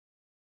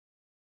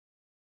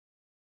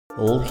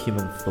All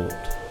human thought,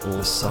 all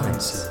The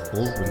science, science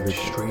all is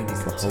religion straining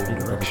is the its holding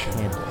of a direction.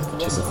 candle to the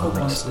Philosopher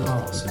divine once stars.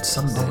 asked, And Are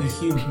someday, we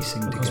human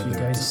piecing because we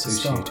together gaze at the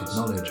dissociated stars,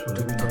 knowledge or will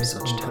do we open up gaze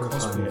at such the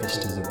terrifying incorporeal,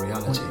 vistas of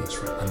reality pointless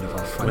reality? and of our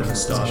When the fragmented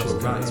stars were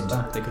position right, mind,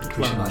 back, they could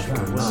we shall plunge either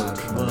from emerge world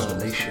to from world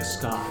isolation to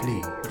sky. or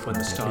flee But when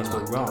the from stars were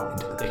daylight wrong,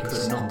 into the they peace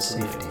could not and live.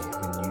 safety of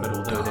a new But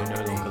although they no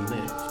dark longer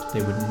age. lived,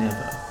 they would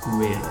never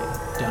really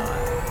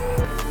die.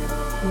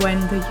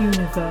 When the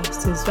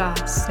universe is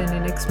vast and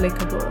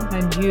inexplicable,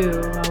 and you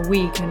are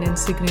weak and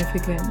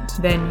insignificant,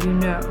 then you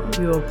know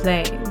you're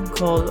playing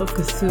Call of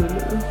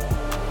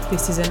Cthulhu.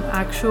 This is an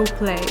actual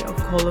play of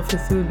Call of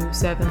Cthulhu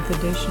 7th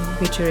edition,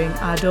 featuring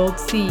adult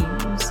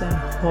themes and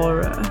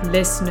horror.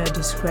 Listener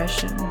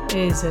discretion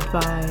is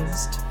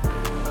advised.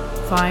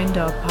 Find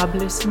our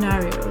published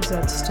scenarios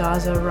at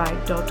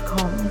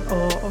starsareright.com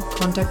or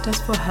contact us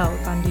for help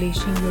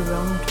unleashing your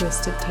own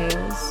twisted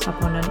tales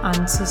upon an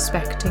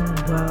unsuspecting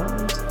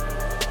world.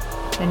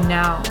 And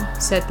now,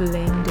 settle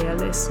in, dear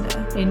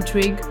listener.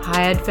 Intrigue,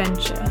 high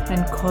adventure,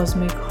 and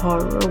cosmic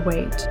horror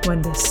await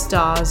when the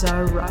stars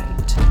are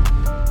right.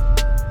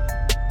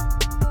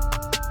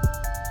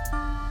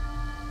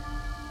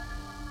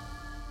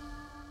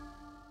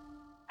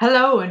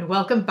 Hello and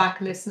welcome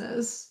back,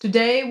 listeners.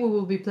 Today we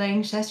will be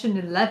playing session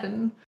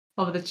 11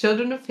 of The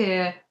Children of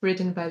Fear,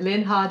 written by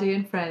Lynn Hardy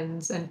and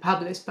Friends and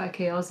published by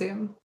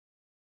Chaosium.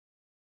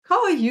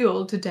 How are you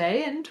all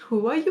today, and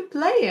who are you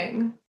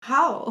playing?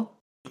 How?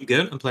 I'm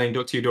good. I'm playing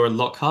Dr. Eudora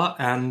Lockhart,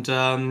 and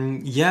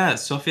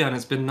Sofian,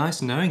 it's been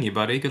nice knowing you,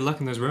 buddy. Good luck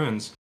in those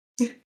ruins.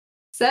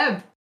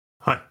 Seb.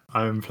 Hi,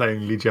 I'm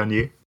playing Li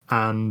Jianyu,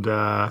 and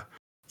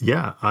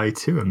I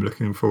too am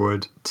looking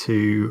forward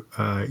to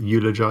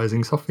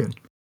eulogizing Sofian.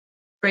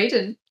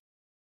 Brayden.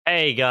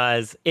 Hey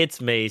guys,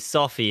 it's me,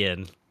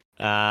 Sofian,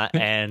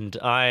 and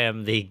I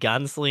am the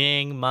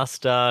gunslinging,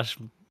 mustache,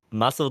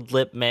 muscled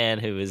lip man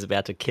who is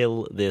about to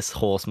kill this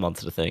horse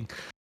monster thing.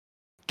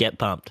 Get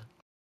pumped.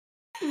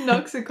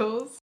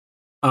 Noxicals.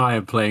 I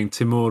am playing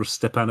Timur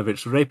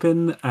Stepanovich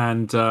Repin,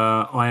 and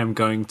I am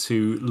going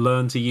to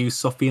learn to use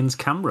Sofian's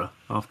camera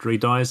after he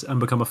dies and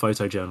become a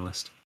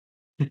photojournalist.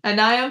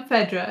 And I am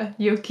Fedra,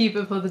 your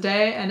keeper for the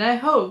day, and I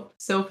hope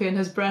Sofian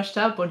has brushed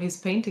up on his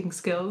painting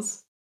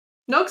skills.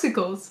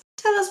 Noxicals,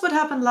 tell us what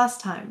happened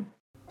last time.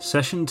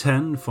 Session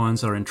 10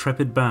 finds our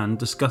intrepid band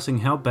discussing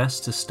how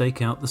best to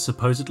stake out the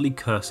supposedly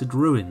cursed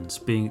ruins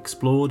being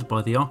explored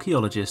by the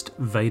archaeologist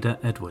Vader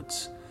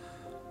Edwards.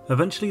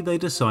 Eventually they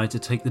decide to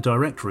take the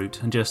direct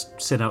route and just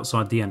sit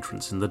outside the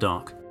entrance in the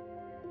dark.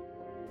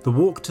 The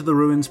walk to the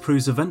ruins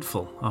proves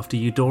eventful after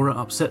Eudora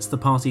upsets the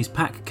party's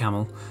pack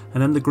camel,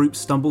 and then the group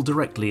stumble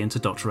directly into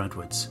Dr.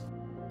 Edwards.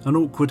 An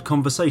awkward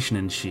conversation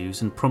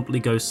ensues and promptly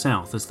goes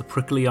south as the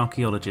prickly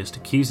archaeologist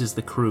accuses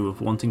the crew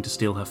of wanting to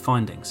steal her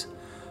findings.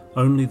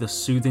 Only the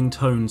soothing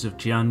tones of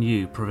Jian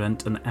Yu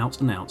prevent an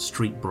out-and-out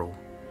street brawl.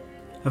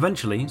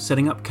 Eventually,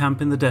 setting up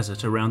camp in the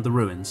desert around the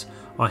ruins,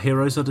 our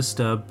heroes are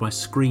disturbed by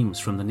screams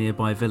from the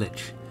nearby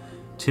village.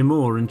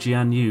 Timur and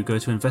Jian Yu go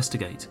to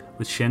investigate,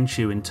 with Shen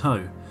Chu in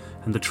tow,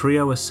 and the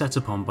trio are set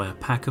upon by a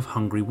pack of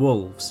hungry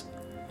wolves.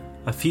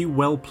 A few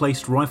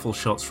well-placed rifle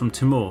shots from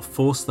Timur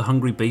force the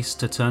hungry beast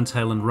to turn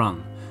tail and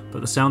run,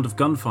 but the sound of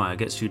gunfire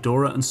gets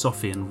Eudora and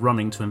Sofian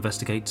running to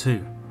investigate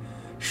too.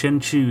 Shen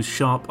Chu's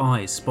sharp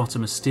eyes spot a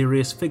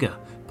mysterious figure,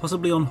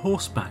 possibly on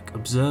horseback,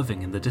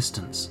 observing in the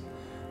distance.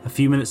 A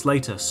few minutes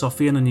later,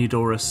 Sofian and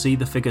Eudora see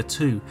the figure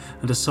too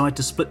and decide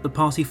to split the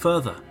party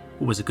further.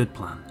 Always a good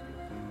plan.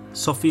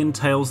 Sofian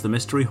tails the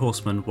mystery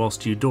horseman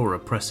whilst Eudora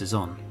presses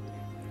on.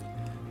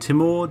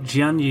 Timur,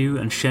 Jian Yu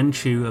and Shen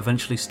Chu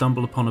eventually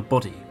stumble upon a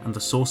body, and the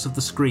source of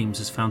the screams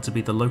is found to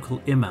be the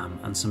local imam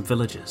and some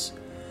villagers.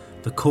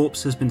 The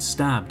corpse has been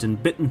stabbed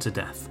and bitten to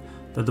death,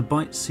 though the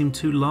bites seem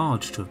too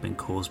large to have been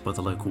caused by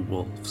the local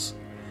wolves.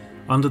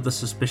 Under the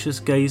suspicious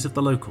gaze of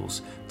the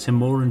locals,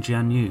 Timur and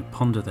Jian Yu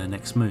ponder their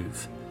next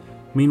move.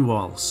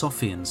 Meanwhile,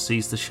 Sofian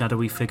sees the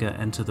shadowy figure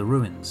enter the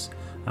ruins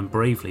and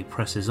bravely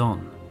presses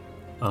on,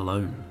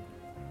 alone.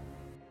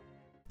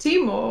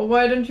 Timur,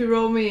 why don't you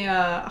roll me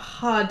a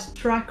hard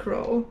track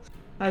roll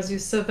as you're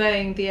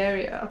surveying the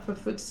area for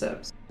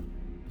footsteps?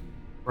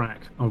 Track.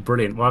 Oh,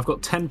 brilliant. Well, I've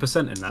got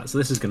 10% in that, so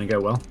this is going to go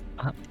well.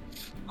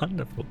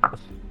 Wonderful.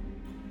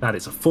 That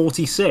is a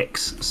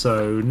 46,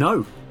 so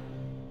no.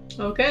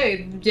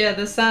 Okay, yeah,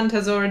 the sand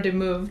has already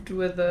moved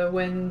with the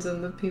winds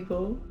and the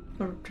people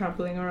are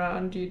traveling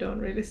around. You don't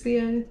really see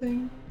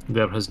anything.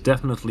 There has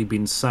definitely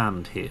been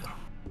sand here.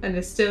 And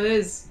it still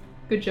is.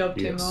 Good job,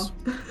 Yes.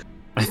 Timur.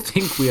 I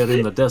think we are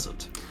in the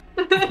desert.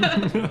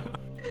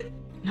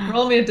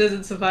 Roll me a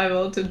desert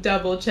survival to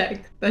double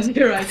check that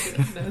you're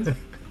accurate.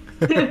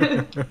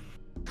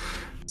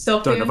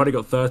 Sophia, I've already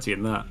got 30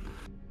 in that.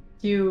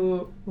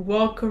 you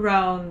walk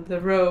around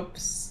the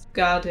ropes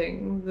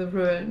guarding the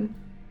ruin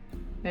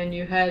and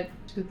you head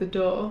to the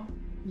door.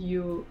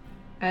 You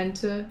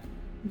enter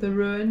the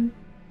ruin,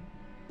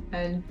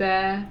 and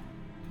there,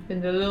 in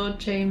the little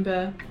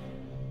chamber,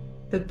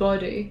 the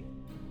body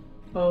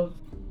of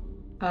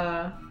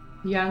a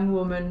young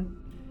woman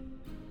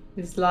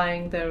is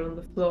lying there on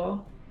the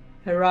floor.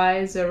 Her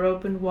eyes are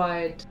open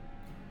wide,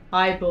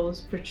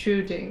 eyeballs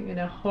protruding in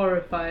a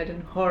horrified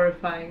and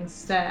horrifying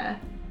stare.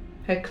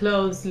 Her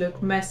clothes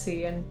look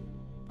messy and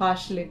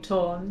partially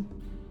torn,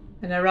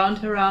 and around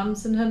her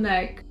arms and her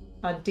neck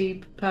are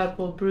deep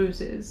purple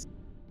bruises,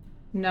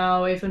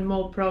 now even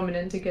more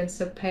prominent against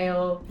her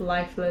pale,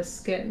 lifeless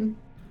skin.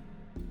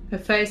 Her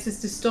face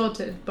is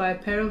distorted by a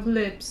pair of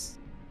lips,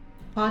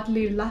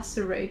 partly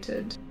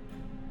lacerated,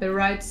 the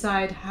right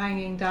side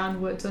hanging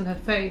downwards on her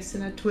face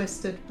in a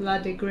twisted,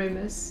 bloody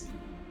grimace.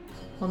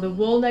 On the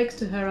wall next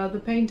to her are the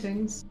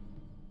paintings,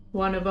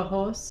 one of a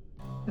horse,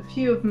 a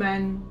few of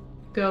men,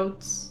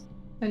 goats,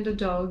 and a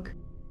dog,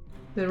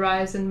 their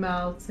eyes and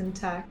mouths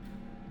intact.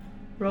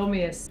 Roll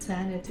me a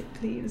sanity,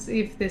 please,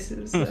 if this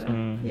is...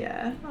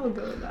 yeah, I'll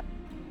go with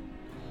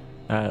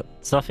that.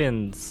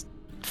 Sofian's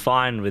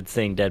fine with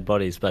seeing dead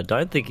bodies, but I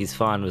don't think he's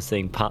fine with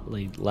seeing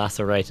partly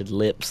lacerated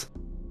lips.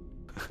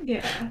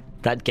 Yeah.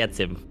 That gets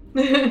him.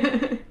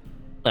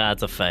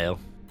 That's a fail.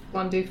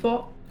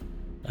 1d4.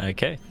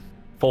 Okay.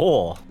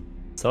 4.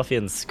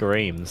 Sofian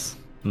screams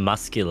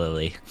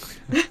muscularly.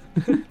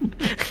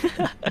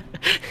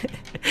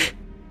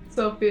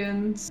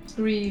 Sofian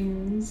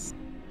screams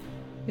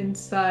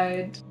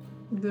inside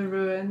the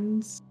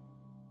ruins.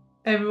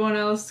 Everyone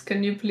else,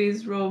 can you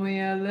please roll me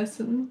a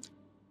lesson?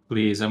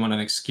 Please, I want an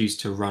excuse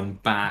to run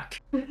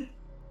back.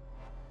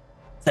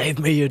 Save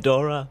me,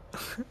 Eudora.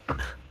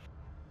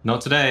 Not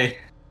today.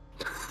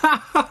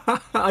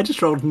 I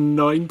just rolled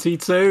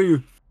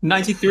 92.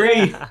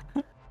 93!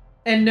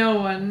 And no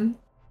one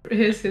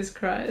hears his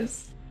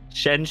cries.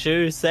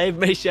 Shenshu, save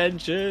me,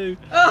 Shenshu.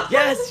 Oh!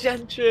 Yes,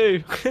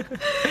 Shenshu.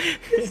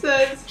 He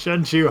says,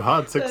 Shenshu,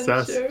 hard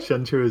success. Shenshu.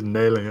 Shenshu is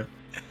nailing it.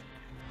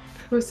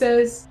 who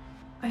says,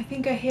 I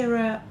think I hear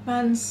a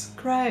man's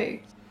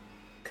cry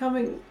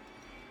coming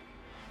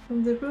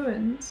from the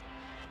ruins.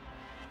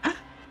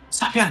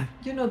 Sofian!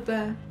 You're not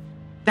there.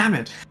 Damn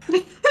it!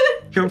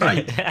 You're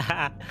right.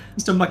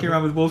 Still mucking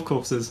around with wolf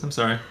corpses. I'm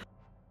sorry.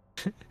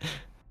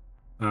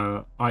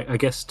 I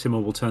guess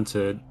Timur will turn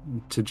to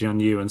Jian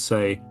Yu and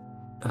say,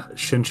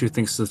 Shenshu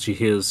thinks that she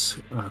hears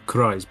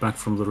cries back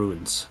from the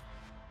ruins.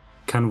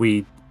 Can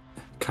we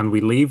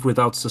leave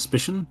without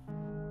suspicion?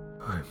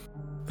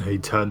 He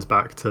turns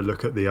back to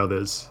look at the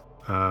others.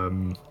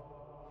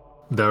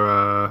 There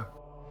are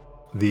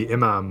the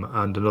imam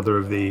and another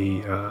of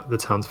the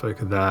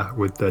townsfolk are there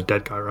with the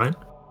dead guy, right?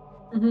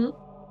 Mm-hmm.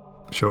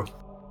 Sure.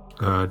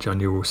 Jian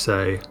Yu will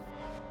say,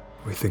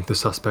 we think the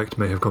suspect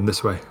may have gone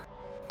this way.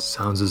 It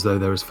sounds as though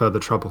there is further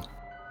trouble.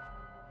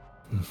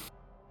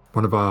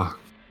 One of our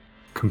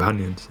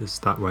companions is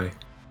that way.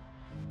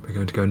 We're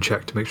going to go and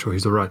check to make sure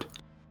he's all right.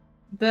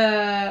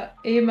 The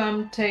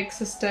imam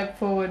takes a step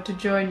forward to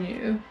join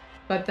you,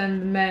 but then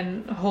the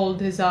men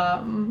hold his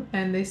arm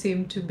and they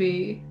seem to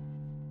be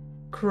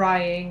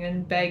crying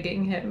and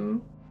begging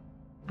him.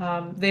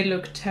 They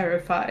look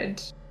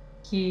terrified.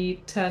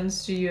 He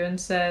turns to you and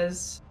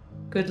says,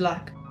 good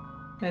luck.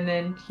 And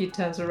then he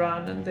turns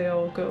around and they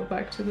all go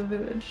back to the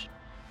village.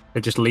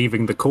 They're just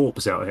leaving the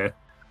corpse out here.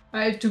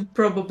 I have to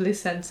probably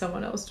send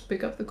someone else to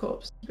pick up the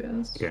corpse, to be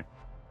honest. Okay.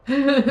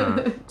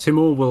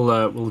 Timur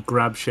will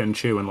grab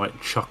Shenshu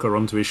and chuck her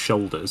onto his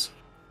shoulders,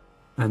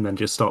 and then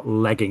just start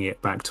legging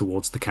it back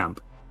towards the camp.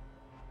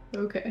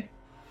 Okay.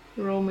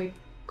 Roll me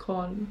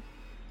con.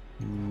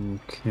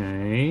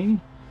 Okay.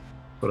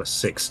 Got a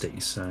 60,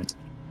 so...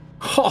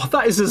 Oh,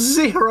 that is a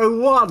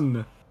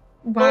 0-1!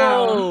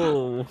 Wow.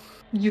 Oh.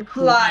 You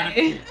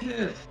fly.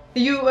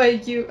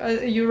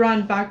 You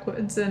run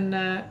backwards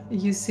and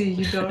you see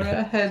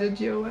Eudora headed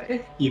your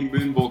way. You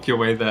moonwalk your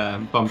way there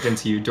and bump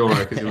into Eudora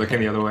because you're looking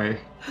the other way.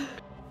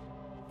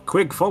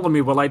 Quick, follow me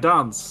while I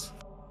dance.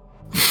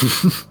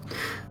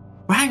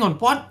 Well, hang on,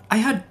 what? I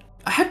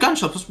heard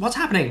gunshots. What's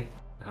happening?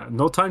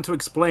 No time to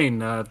explain.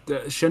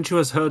 Shenshu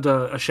has heard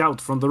a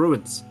shout from the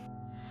ruins.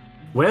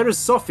 Where is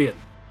Sofian?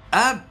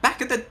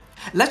 Back at the...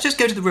 Let's just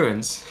go to the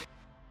ruins.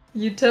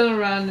 You turn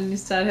around and you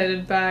start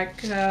headed back.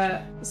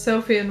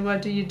 Sofian,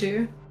 what do you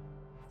do?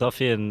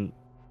 Sofian,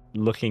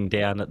 looking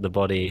down at the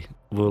body,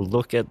 will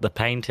look at the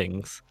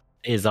paintings.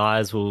 His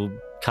eyes will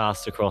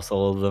cast across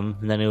all of them,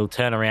 and then he'll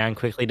turn around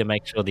quickly to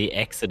make sure the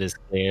exit is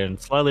clear and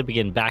slowly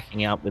begin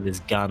backing up with his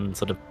gun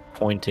sort of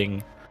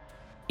pointing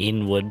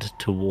inward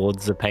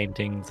towards the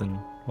paintings and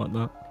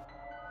whatnot.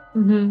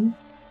 Mm-hmm.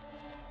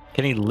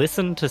 Can he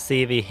listen to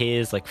see if he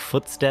hears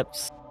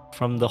footsteps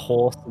from the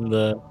horse and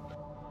the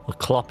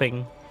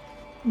clopping?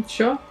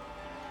 Sure.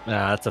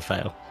 That's a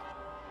fail.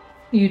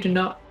 You do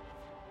not.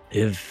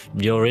 If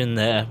you're in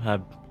there,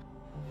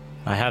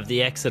 I have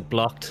the exit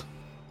blocked.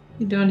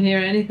 You don't hear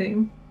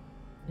anything.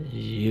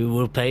 You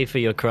will pay for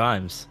your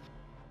crimes.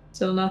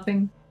 Still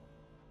nothing.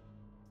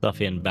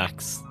 Sofian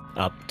backs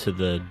up to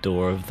the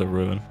door of the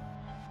ruin.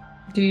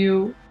 Do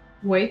you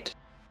wait?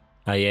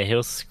 Yeah,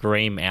 he'll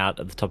scream out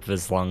at the top of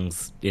his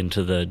lungs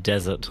into the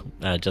desert,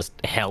 just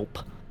help.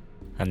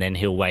 And then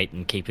he'll wait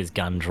and keep his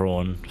gun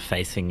drawn,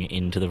 facing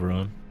into the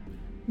ruin.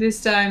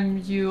 This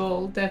time you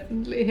all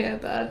definitely hear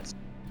that.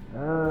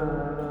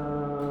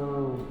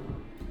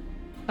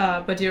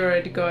 But you're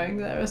already going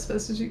there as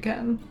fast as you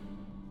can.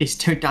 Please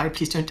don't die,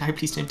 please don't die,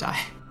 please don't die.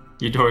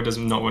 Eudora does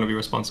not want to be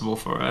responsible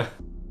for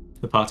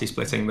the party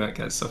splitting that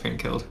gets Sophian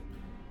killed.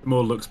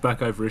 Timur looks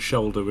back over his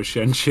shoulder with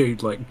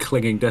Shenchu, like,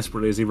 clinging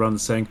desperately as he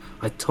runs, saying,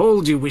 I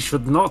told you we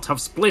should not have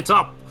split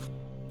up!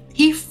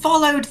 He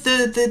followed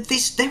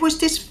there was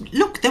this,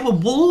 look, there were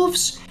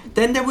wolves,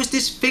 then there was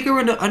this figure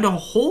and a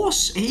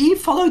horse. He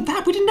followed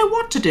that, we didn't know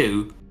what to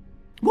do.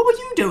 What were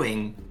you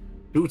doing?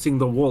 Shooting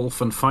the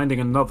wolf and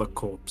finding another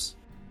corpse.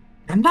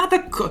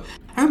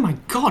 Oh my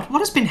god, what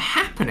has been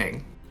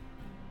happening?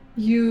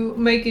 You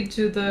make it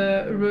to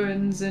the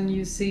ruins and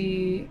you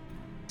see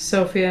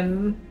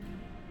Sophian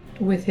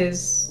with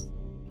his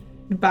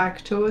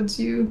back towards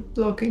you,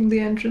 blocking the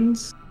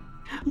entrance.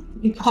 Oh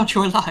my god,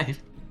 you're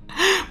alive.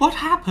 What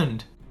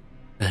happened?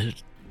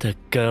 The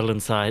girl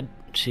inside,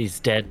 she's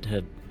dead.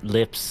 Her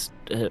lips,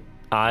 her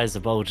eyes are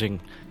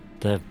bulging.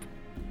 The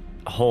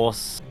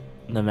horse,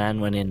 the man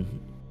went in,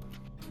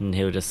 and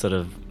he'll just sort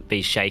of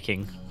be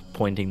shaking,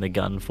 pointing the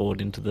gun forward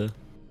into the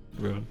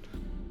ruin.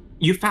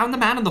 You found the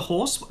man and the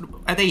horse?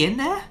 Are they in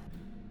there?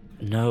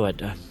 No, I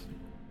don't.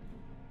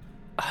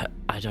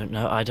 I don't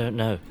know. I don't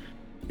know.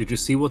 Did you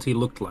see what he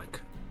looked like?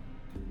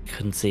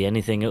 Couldn't see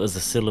anything. It was a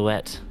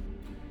silhouette,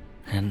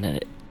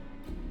 and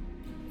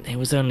he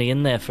was only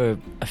in there for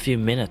a few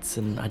minutes,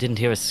 and I didn't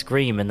hear a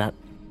scream. And that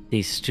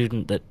the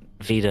student that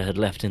Vida had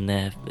left in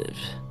there,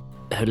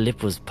 her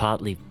lip was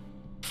partly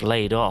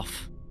flayed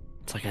off.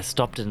 It's like I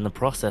stopped it in the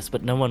process,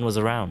 but no one was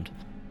around.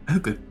 Oh,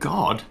 good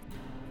god.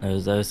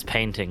 Those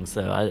paintings,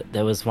 though.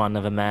 There was one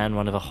of a man,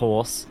 one of a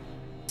horse,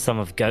 some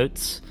of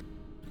goats.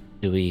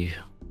 Do we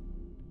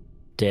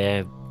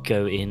dare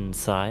go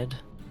inside?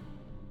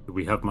 Do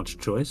we have much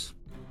choice?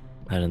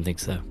 I don't think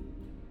so.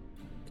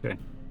 Okay.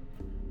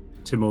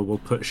 Timur will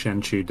put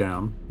Shenchu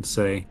down and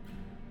say,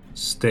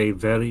 stay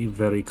very,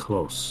 very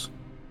close.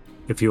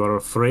 If you are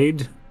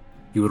afraid,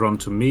 you run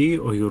to me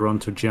or you run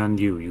to Jian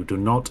Yu. You do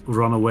not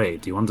run away.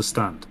 Do you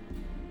understand?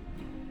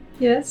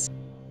 Yes.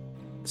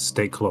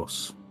 Stay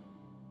close.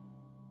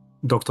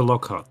 Dr.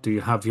 Lockhart, do you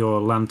have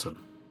your lantern?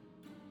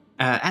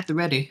 At the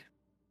ready.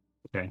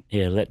 Okay.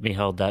 Yeah, let me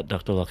hold that,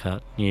 Dr.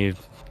 Lockhart. You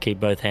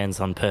keep both hands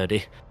on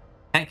Purdy.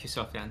 Thank you,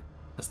 Sophian.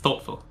 That's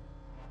thoughtful.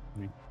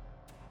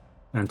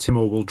 And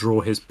Timur will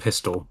draw his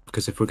pistol,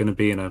 because if we're going to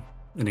be in an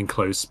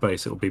enclosed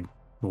space, it'll be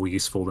more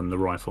useful than the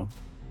rifle.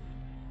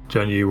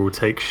 Jianyu will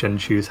take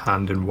Shenchu's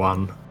hand in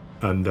one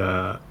and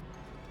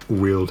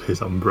wield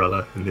his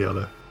umbrella in the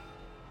other.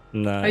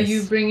 Nice. Are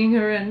you bringing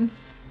her in?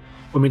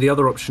 I mean, the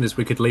other option is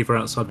we could leave her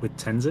outside with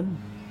Tenzin.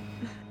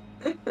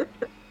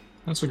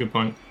 That's a good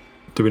point.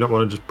 Do we not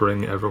want to just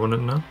bring everyone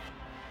in now?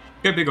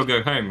 Go big or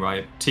go home,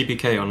 right?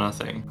 TPK or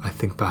nothing. I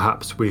think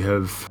perhaps we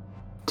have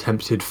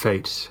tempted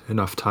fate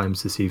enough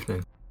times this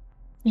evening.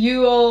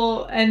 You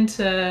all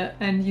enter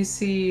and you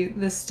see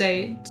the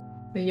state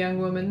the young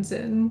woman's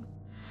in.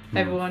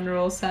 Everyone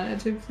roll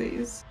sanity,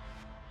 please.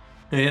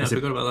 Yeah, I Is it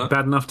forgot about that.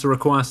 bad enough to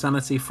require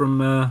sanity from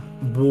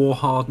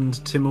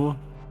war-hardened Timur?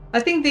 I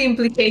think the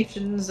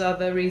implications are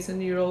the reason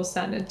you roll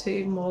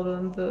sanity more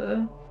than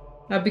the...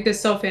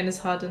 because Sophian is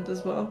hardened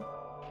as well.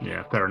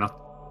 Yeah, fair enough.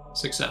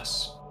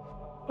 Success.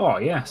 Oh,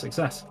 yeah,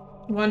 success.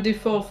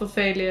 1d4 for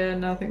failure,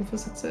 nothing for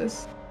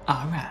success.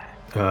 Alright.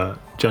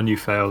 Jianyu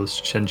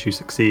fails, Shenchu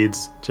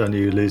succeeds,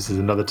 Jianyu loses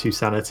another 2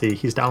 sanity.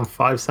 He's down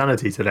 5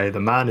 sanity today. The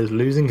man is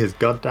losing his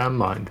goddamn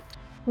mind.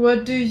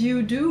 What do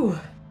you do?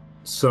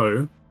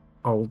 So,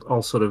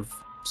 I'll sort of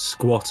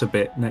squat a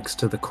bit next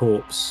to the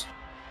corpse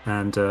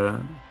and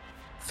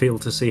feel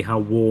to see how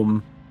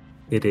warm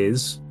it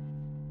is,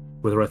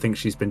 whether I think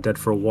she's been dead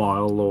for a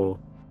while or,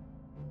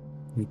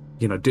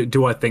 you know,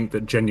 do I think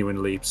that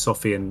genuinely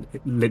Sophian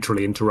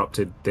literally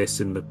interrupted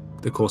this in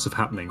the course of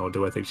happening, or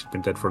do I think she's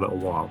been dead for a little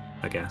while,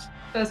 I guess?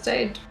 First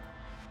aid.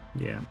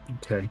 Yeah,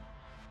 okay.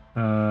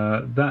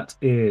 That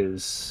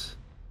is...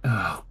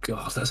 Oh,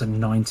 God, that's a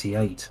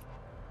 98.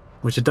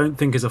 Which I don't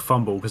think is a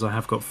fumble, because I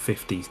have got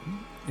 50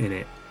 in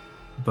it,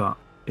 but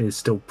it's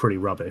still pretty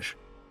rubbish.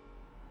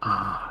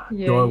 Yeah,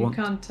 do I you want...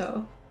 can't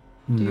tell.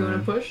 Do you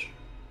want to push?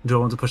 Do I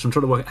want to push? I'm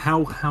trying to work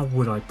how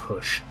would I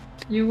push?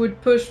 You would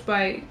push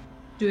by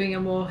doing a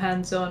more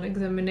hands-on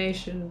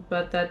examination,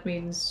 but that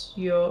means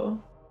you're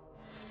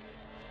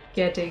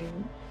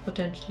getting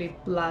potentially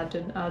blood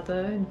and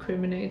other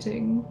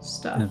incriminating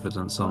stuff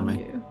Evidence on me.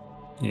 you.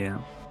 Yeah.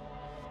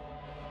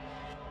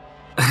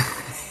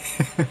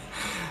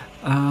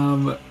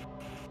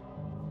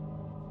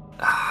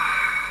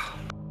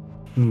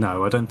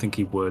 No, I don't think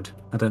he would.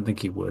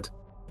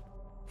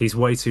 He's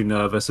way too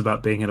nervous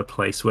about being in a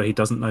place where he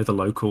doesn't know the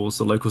locals.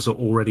 The locals are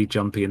already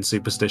jumpy and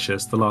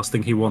superstitious. The last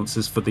thing he wants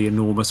is for the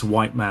enormous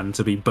white man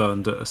to be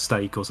burned at a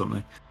stake or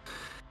something.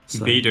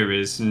 So, Vida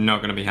is not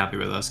going to be happy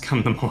with us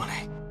come the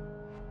morning.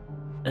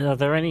 Are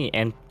there any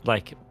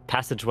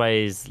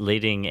passageways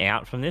leading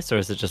out from this, or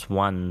is it just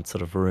one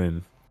sort of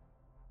room?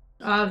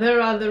 There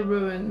are other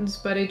ruins,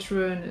 but each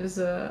ruin is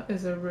a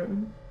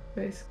room,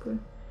 basically.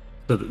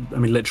 I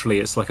mean, literally,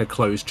 it's like a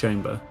closed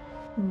chamber.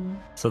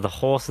 So the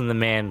horse and the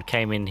man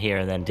came in here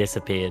and then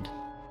disappeared.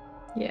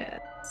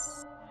 Yes.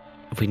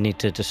 We need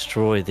to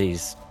destroy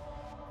these...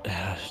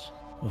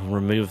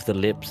 remove the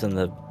lips and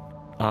the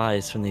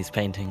eyes from these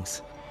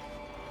paintings,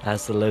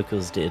 as the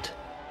locals did.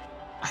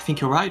 I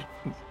think you're right.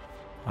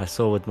 I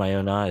saw with my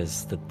own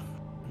eyes that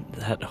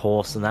that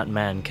horse and that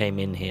man came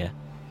in here.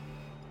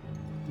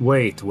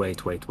 Wait.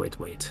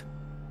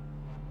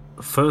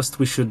 First,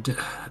 we should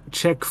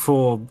check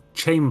for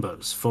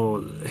chambers,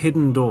 for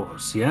hidden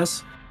doors,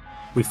 yes?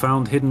 We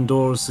found hidden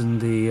doors in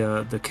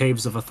the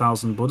caves of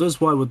 1,000 Buddhas.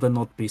 Why would there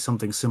not be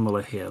something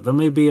similar here? There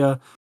may be a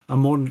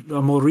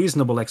more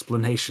reasonable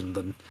explanation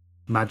than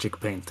magic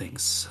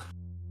paintings.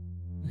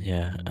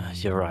 Yeah,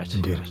 you're right.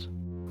 Indeed.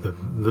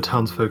 The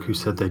townsfolk who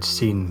said they'd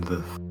seen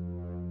the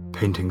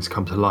paintings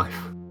come to life,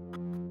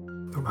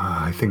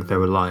 I think they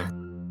were lying.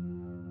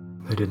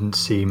 They didn't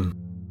seem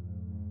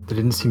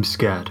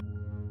scared.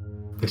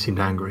 They seemed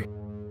angry.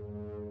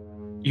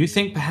 You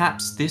think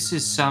perhaps this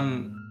is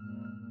some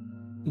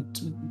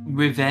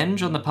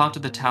revenge on the part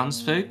of the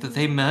townsfolk that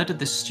they murdered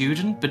the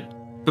student,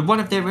 but one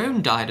of their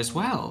own died as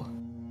well?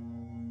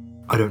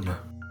 I don't know.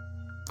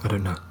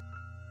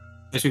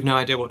 As we've no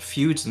idea what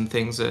feuds and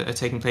things are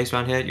taking place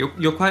around here.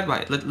 You're quite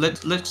right.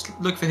 Let's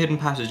look for hidden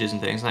passages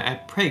and things. I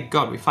pray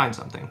God we find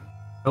something.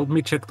 Help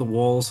me check the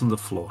walls and the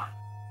floor.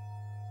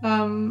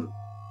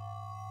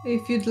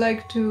 If you'd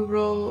like to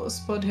roll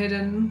spot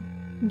hidden,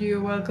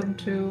 you're welcome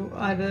to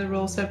either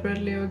roll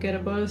separately or get a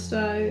bonus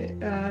die.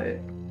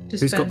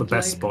 Who's got the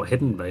best spot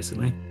hidden,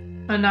 basically?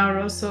 An hour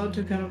or so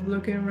to kind of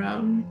looking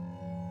around.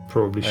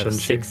 Probably I have Shenchi.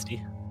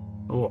 60.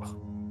 Oh.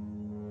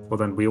 Well,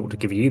 then we ought to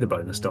give you the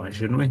bonus die,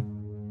 shouldn't we?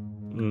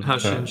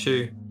 How's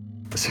Shinchu?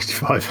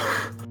 65.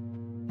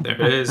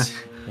 There it is.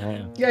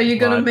 Yeah. Yeah, you're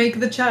gonna Right. make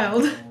the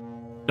child.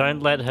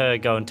 Don't let her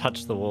go and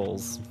touch the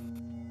walls.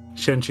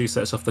 Shenchu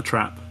sets off the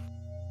trap.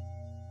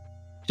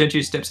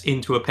 Shinchu steps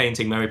into a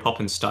painting Mary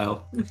Poppins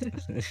style.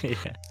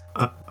 Yeah.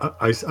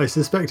 I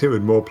suspect it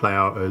would more play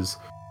out as,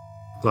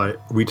 like,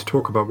 we'd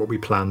talk about what we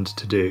planned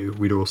to do,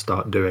 we'd all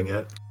start doing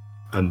it,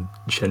 and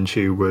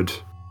Shenchu would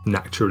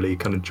naturally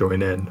kind of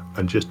join in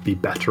and just be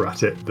better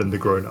at it than the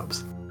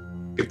grown-ups.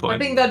 Good I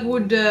point. think that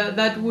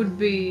would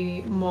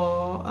be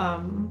more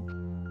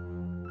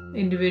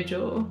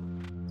individual,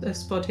 a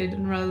spot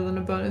hidden rather than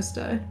a bonus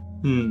die.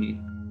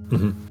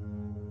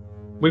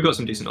 We've got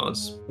some decent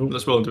odds.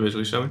 Let's roll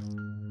individually, shall we?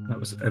 That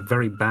was a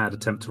very bad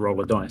attempt to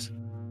roll a dice.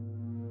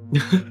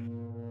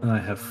 I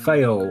have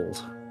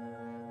failed.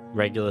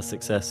 Regular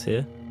success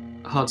here.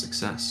 Hard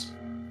success.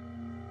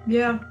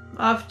 Yeah,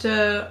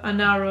 after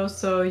an hour or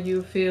so,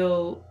 you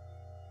feel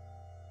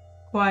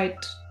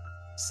quite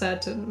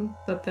certain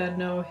that there are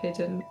no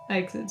hidden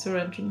exits or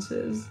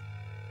entrances.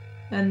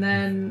 And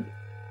then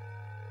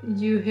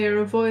you hear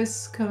a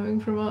voice coming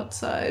from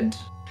outside.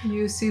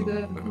 You see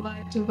the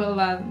light of a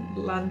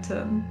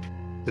lantern.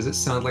 Does it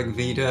sound like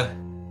Vida?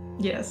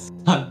 Yes.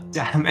 God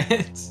damn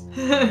it.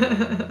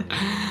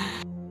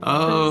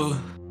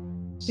 Oh.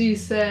 She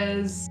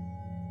says,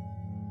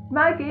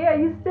 Maggie, are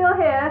you still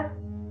here?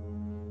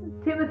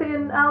 Timothy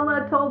and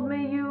Alma told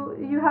me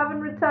you haven't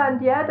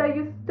returned yet. Are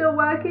you still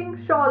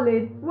working? Surely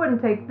it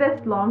wouldn't take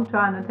this long to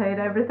annotate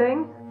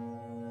everything.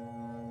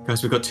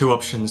 Guys, we've got two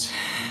options.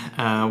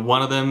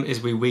 One of them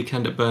is we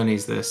weekend at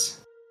Bernie's this.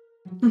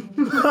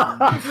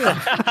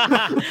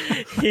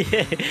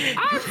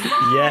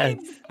 Yes.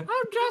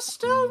 I'm just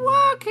still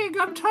working.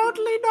 I'm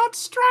totally not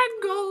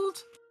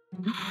strangled.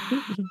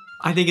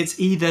 I think it's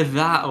either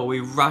that or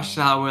we rush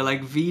out. We're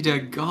like, Vida,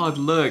 God,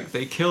 look,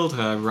 they killed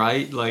her,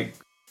 right? Like,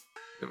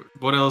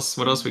 what else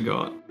we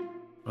got?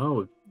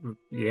 Oh,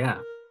 yeah.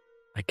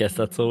 I guess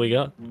that's all we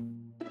got.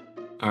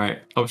 All right,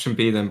 option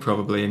B then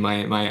probably.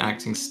 My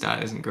acting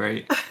stat isn't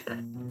great.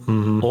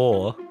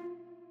 Or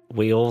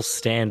we all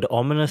stand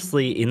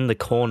ominously in the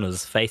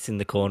corners, facing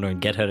the corner,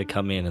 and get her to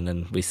come in, and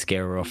then we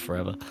scare her off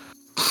forever.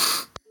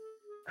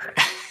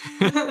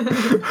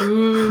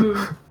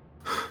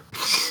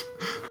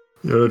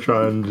 You're gonna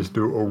try and just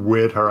do or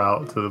weird her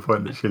out to the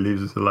point that she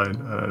leaves us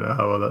alone. I don't know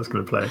how well that's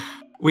gonna play.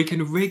 We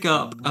can rig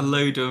up a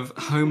load of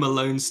Home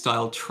Alone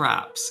style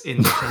traps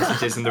in the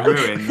passages and the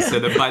ruins so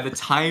that by the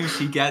time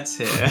she gets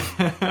here...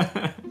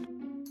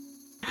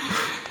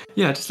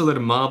 yeah, just a load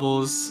of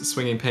marbles,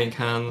 swinging paint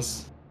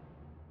cans.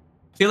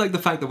 I feel like the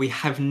fact that we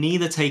have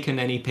neither taken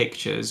any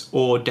pictures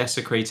or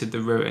desecrated the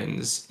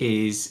ruins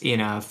is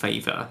in our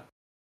favour.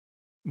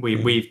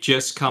 We've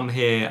just come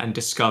here and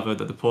discovered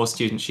that the poor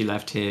student she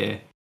left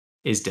here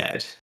is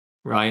dead,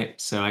 right?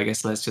 So I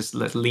guess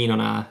let's lean on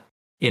our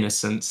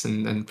innocence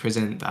and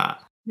present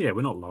that. Yeah,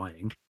 we're not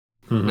lying.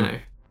 No.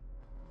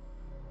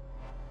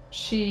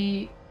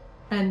 She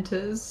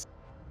enters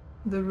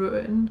the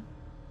ruin.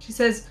 She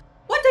says,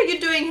 "What are you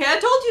doing here? I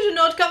told you to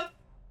not come."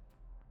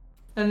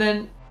 And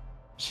then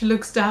she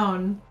looks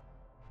down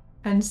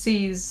and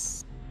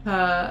sees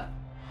her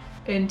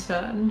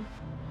intern.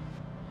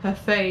 Her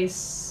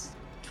face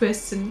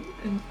twists in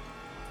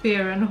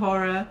fear and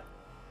horror.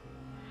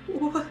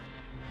 What?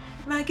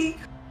 Maggie?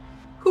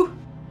 Who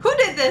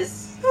did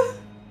this?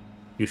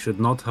 You should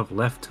not have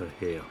left her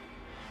here.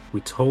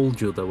 We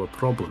told you there were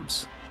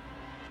problems.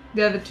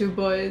 The other two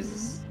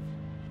boys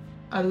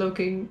are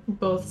looking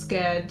both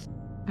scared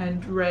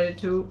and ready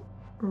to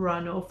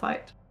run or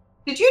fight.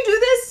 Did you do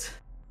this?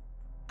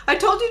 I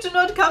told you to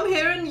not come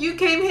here and you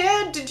came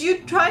here. Did you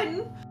try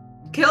and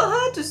kill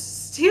her to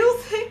steal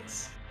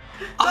things?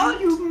 Are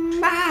you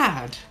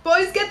mad?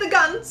 Boys, get the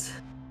guns.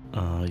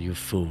 Oh, you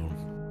fool.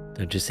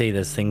 Don't you see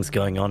there's things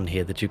going on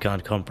here that you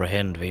can't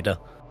comprehend, Vida?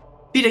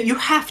 Vida, you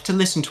have to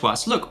listen to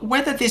us. Look,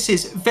 whether this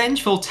is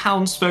vengeful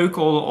townsfolk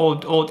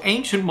or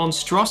ancient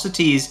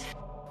monstrosities,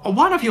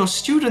 one of your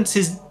students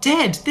is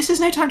dead. This is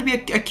no time to be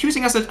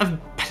accusing us of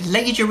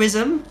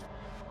plagiarism.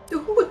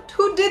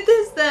 Who did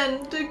this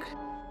then?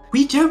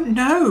 We don't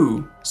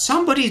know.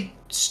 Somebody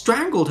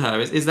strangled her.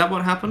 Is that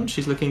what happened?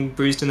 She's looking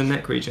bruised in the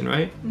neck region,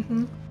 right?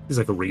 Mm-hmm. It's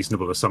like a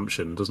reasonable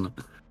assumption, doesn't it?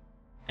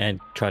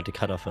 And tried to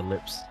cut off her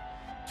lips.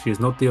 She is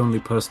not the only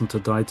person to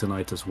die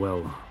tonight as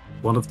well.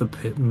 One of the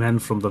men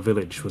from the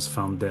village was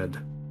found dead.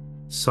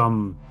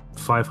 Some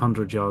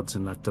 500 yards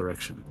in that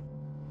direction.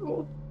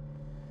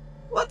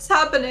 What's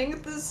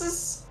happening?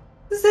 This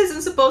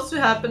isn't supposed to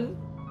happen.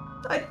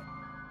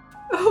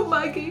 Oh,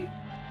 Maggie.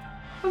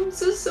 I'm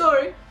so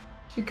sorry.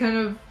 She kind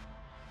of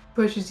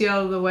pushes you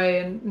out of the way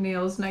and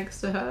kneels next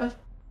to her.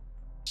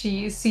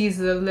 She sees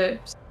the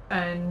lips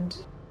and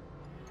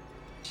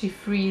she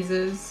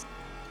freezes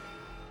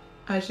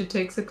as she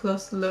takes a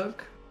close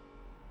look.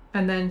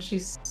 And then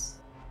she's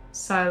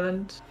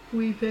silent,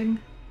 weeping.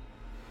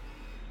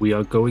 We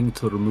are going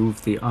to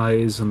remove the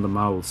eyes and the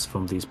mouths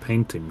from these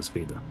paintings,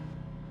 Vida.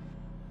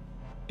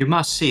 You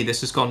must see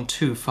this has gone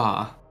too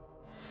far.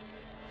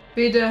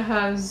 Vida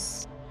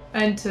has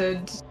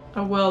entered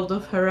a world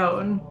of her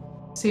own,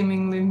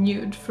 seemingly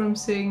mute from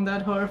seeing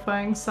that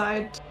horrifying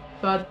sight.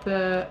 But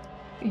the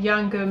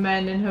younger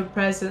men in her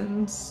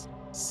presence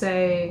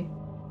say,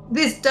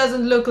 "This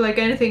doesn't look like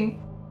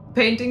anything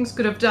paintings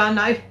could have done.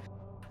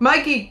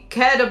 Mikey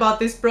cared about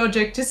this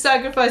project to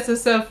sacrifice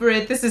herself for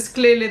it. This is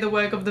clearly the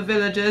work of the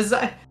villagers.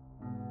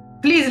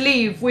 Please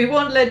leave. We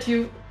won't let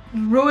you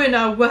ruin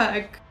our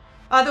work.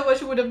 Otherwise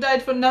you would have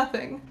died for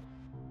nothing."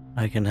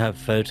 I can have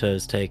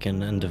photos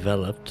taken and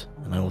developed,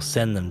 and I will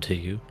send them to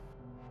you.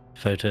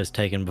 Photos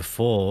taken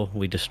before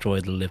we destroy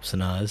the lips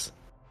and eyes.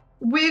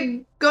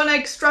 We're gonna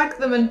extract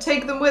them and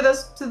take them with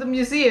us to the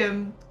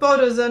museum.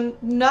 Photos are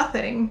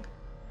nothing.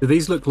 Do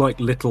these look like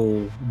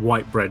little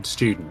white bread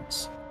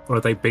students? Or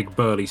are they big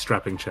burly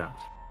strapping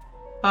chaps?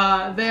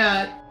 They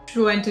are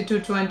 20 to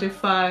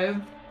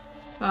 25.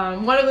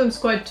 One of them's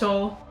quite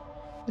tall,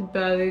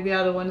 barely. The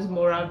other one is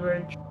more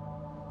average.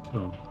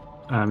 Oh.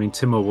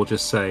 Timo will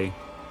just say,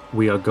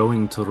 "We are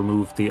going to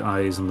remove the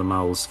eyes and the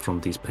mouths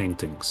from these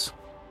paintings.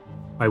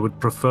 I would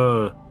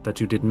prefer that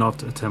you did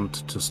not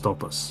attempt to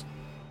stop us.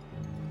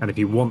 And if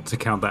you want to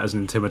count that as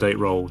an intimidate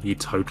roll, you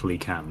totally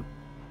can."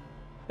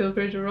 Feel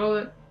free to roll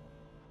it.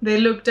 They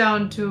look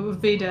down to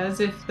Vida as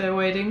if they're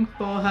waiting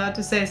for her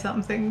to say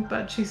something,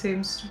 but she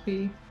seems to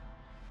be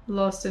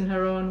lost in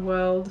her own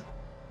world,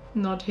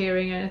 not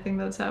hearing anything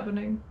that's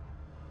happening.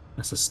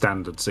 That's a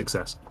standard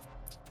success.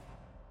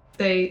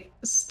 They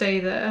stay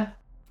there.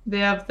 They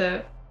have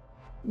their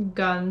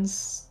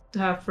guns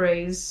half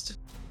raised,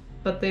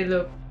 but they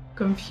look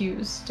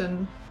confused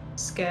and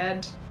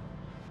scared.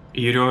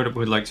 Eudora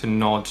would like to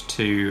nod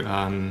to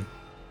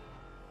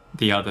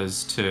the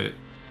others to,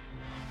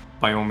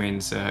 by all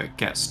means,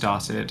 get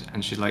started,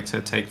 and she'd like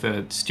to take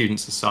the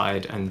students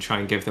aside and try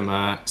and give them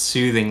a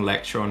soothing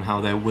lecture on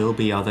how there will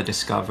be other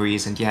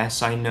discoveries. And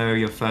yes, I know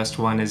your first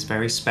one is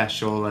very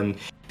special, and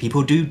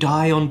people do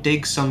die on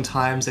digs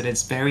sometimes, and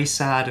it's very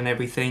sad and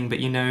everything. But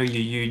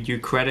you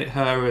credit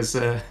her as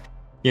a,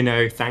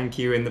 thank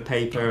you in the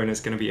paper, and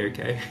it's going to be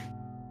okay.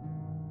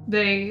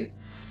 They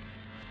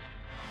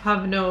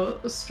have no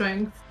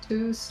strength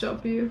to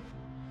stop you,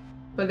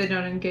 but they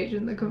don't engage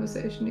in the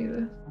conversation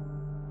either.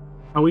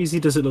 How easy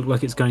does it look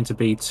like it's going to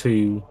be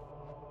to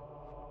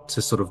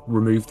sort of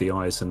remove the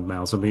eyes and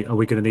mouths? I mean, are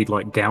we going to need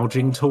like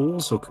gouging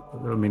tools, or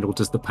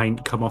does the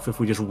paint come off if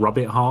we just rub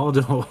it hard?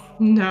 Or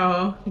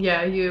no,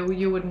 yeah,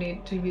 you would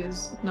need to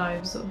use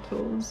knives or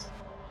tools.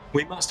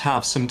 We must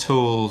have some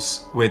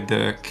tools with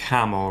the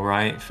camel,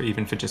 right?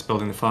 Even for just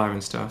building the fire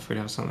and stuff, we'd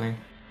have something.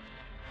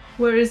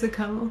 Where is the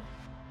camel?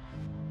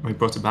 We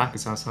brought it back.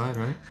 It's outside,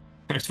 right?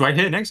 It's right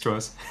here next to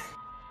us.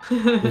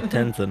 With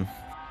Tenzin,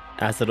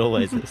 as it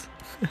always is.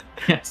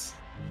 Yes.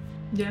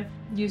 Yeah,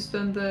 you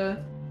spend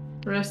the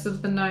rest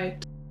of the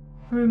night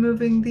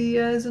removing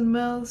the eyes and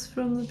mouths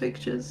from the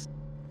pictures.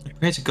 I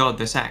pray to God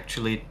this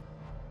actually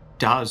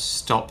does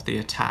stop the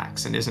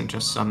attacks and isn't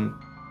just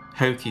some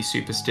hokey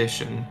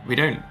superstition. We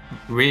don't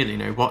really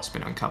know what's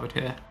been uncovered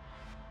here.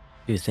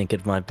 You think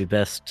it might be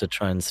best to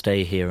try and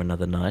stay here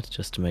another night,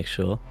 just to make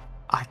sure?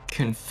 I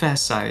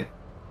confess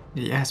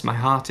yes, my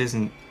heart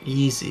isn't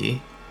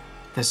easy.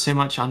 There's so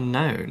much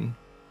unknown.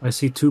 I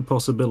see two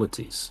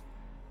possibilities.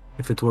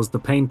 If it was the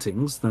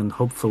paintings, then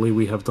hopefully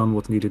we have done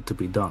what needed to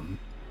be done.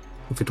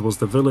 If it was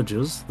the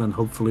villagers, then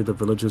hopefully the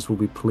villagers will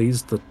be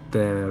pleased that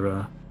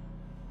their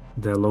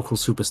local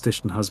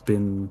superstition has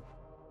been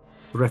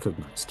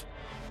recognized.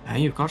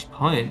 You've got a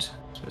point.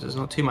 So there's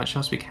not too much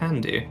else we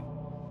can do.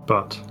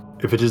 But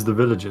If it is the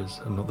villagers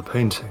and not the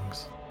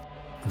paintings,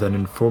 then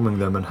informing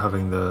them and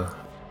having their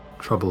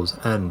troubles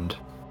end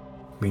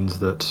means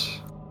that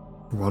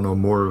one or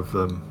more of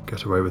them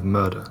get away with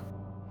murder.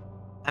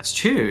 That's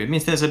true. It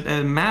means there's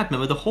a madman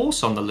with a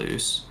horse on the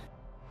loose.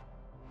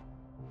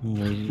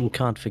 We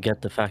can't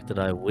forget the fact that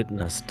I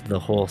witnessed the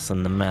horse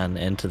and the man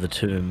enter the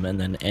tomb and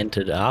then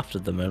entered after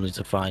them only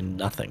to find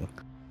nothing.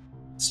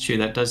 It's true,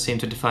 that does seem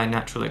to defy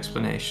natural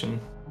explanation.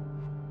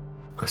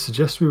 I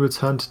suggest we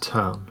return to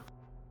town,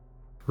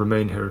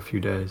 remain here a few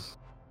days,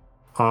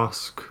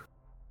 ask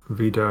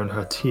Vida and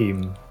her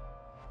team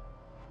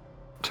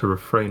to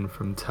refrain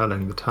from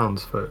telling the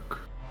townsfolk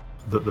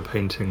that the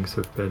paintings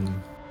have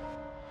been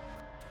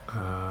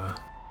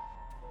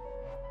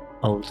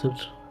Altered?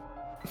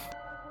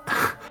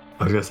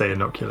 I was going to say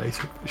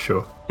inoculated, but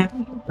sure.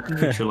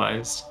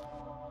 Neutralized.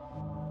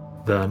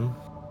 Then,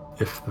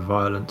 if the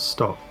violence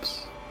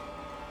stops,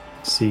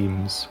 it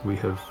seems we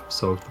have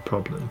solved the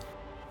problem.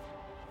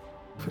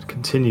 If it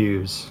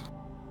continues,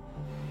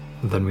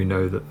 then we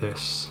know that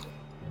this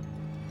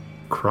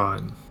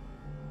crime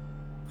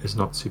is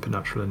not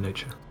supernatural in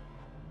nature.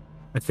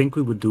 I think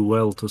we would do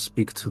well to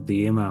speak to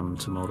the Imam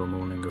tomorrow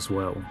morning as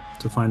well,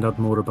 to find out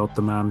more about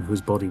the man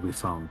whose body we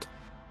found.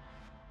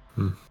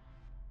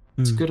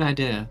 It's a good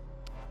idea.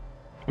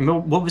 I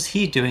mean, what was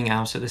he doing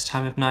out at this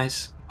time of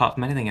night, apart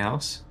from anything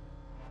else?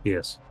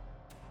 Yes.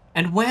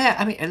 And where,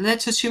 I mean,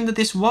 let's assume that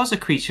this was a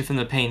creature from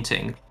the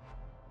painting.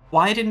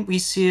 Why didn't we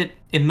see it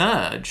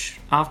emerge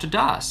after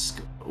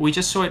dusk? We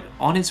just saw it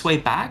on its way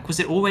back? Was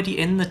it already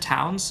in the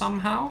town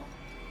somehow?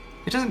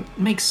 It doesn't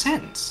make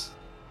sense.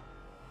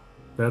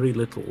 Very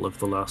little of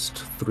the last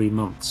 3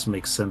 months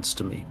makes sense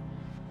to me.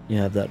 You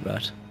have that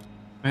right.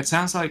 It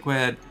sounds like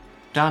we're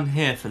done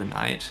here for the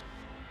night.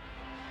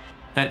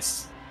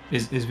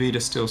 Is Vida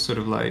still sort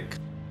of like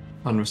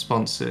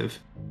unresponsive?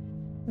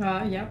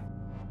 Yeah.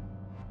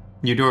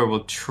 Eudora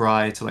will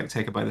try to like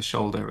take her by the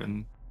shoulder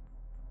and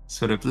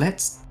sort of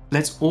let's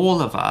all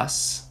of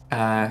us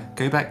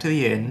go back to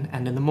the inn,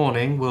 and in the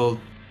morning we'll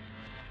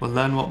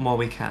learn what more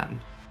we can.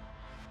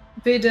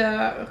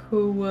 Vida,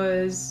 who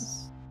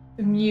was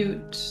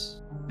mute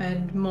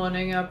and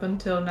mourning up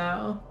until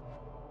now,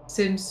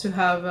 seems to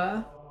have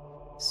a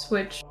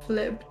switch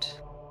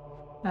flipped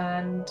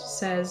and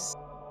says,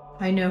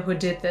 I know who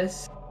did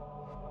this.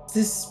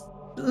 This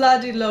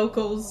bloody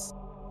locals.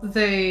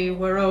 They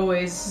were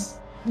always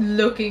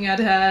looking at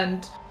her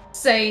and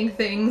saying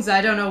things.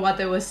 I don't know what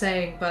they were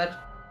saying, but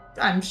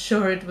I'm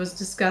sure it was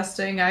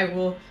disgusting. I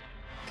will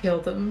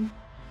kill them.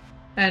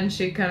 And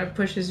she kind of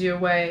pushes you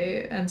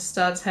away and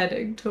starts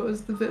heading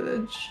towards the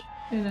village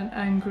in an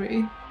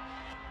angry,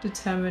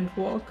 determined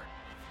walk.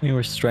 Can you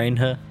restrain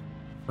her?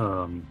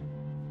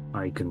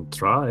 I can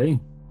try.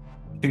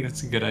 I think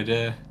that's a good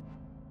idea.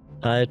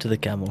 Tie her to the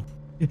camel.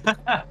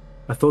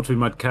 I thought we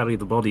might carry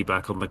the body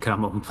back on the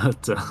camel,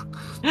 but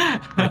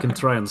I can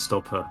try and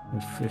stop her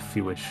if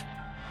you wish.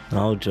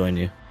 I'll join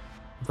you.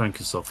 Thank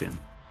you, Sophian.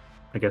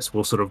 I guess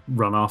we'll sort of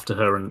run after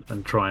her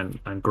and try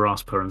and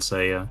grasp her and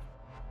say,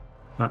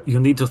 you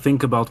need to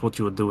think about what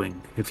you are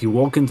doing. If you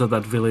walk into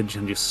that village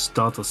and you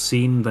start a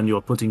scene, then you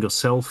are putting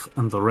yourself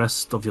and the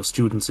rest of your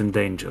students in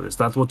danger. Is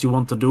that what you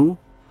want to do?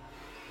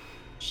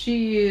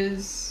 She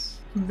is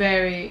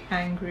very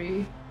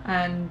angry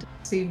and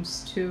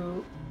seems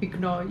to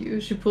ignore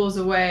you. She pulls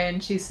away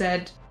and she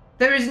said,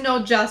 there is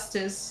no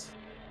justice.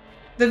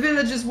 The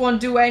villagers won't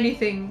do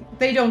anything.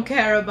 They don't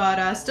care about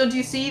us. Don't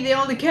you see? They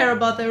only care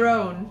about their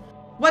own.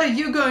 What are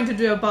you going to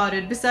do about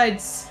it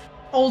besides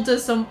alter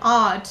some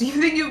art? Do you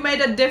think you've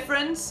made a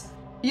difference?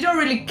 You don't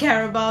really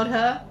care about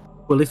her.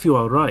 Well, if you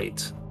are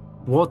right,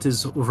 what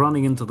is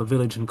running into the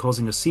village and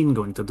causing a scene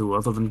going to do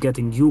other than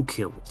getting you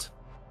killed?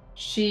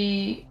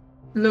 She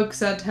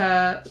looks at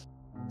her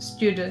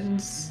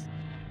students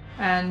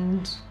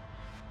and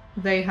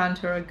they hand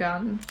her a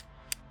gun.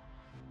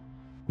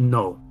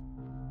 No.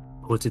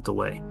 Put it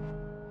away.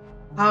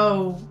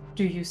 How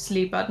do you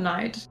sleep at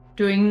night?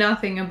 Doing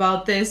nothing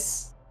about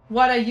this?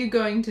 What are you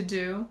going to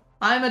do?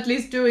 I'm at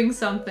least doing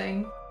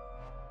something.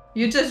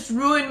 You just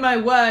ruined my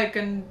work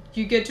and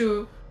you get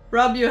to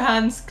rub your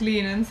hands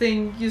clean and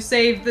think you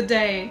saved the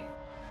day.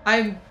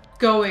 I'm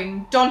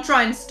going. Don't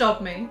try and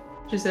stop me,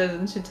 she says,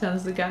 and she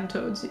turns the gun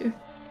towards you.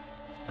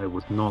 I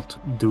would not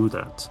do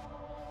that.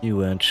 You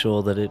weren't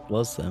sure that it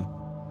was them.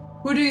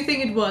 Who do you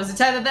think it was?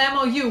 It's either them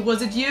or you.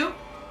 Was it you?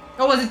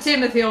 Or was it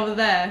Timothy over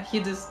there?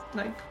 He just,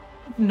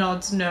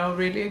 nods no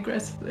really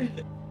aggressively.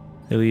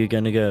 Who are you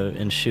going to go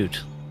and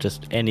shoot?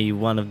 Just any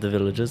one of the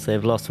villagers?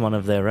 They've lost one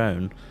of their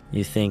own.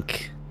 You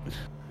think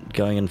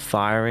going and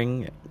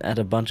firing at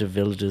a bunch of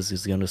villagers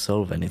is going to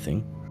solve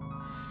anything?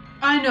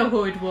 I know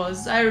who it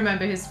was. I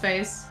remember his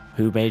face.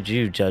 Who made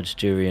you judge,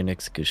 jury, and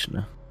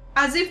executioner?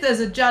 As if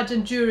there's a judge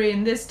and jury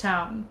in this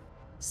town.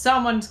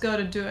 Someone's got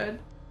to do it.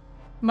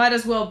 Might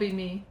as well be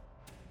me.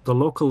 The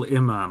local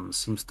imam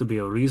seems to be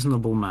a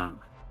reasonable man.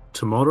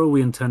 Tomorrow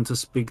we intend to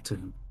speak to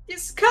him.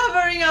 He's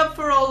covering up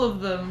for all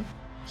of them.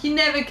 He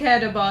never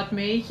cared about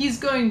me. He's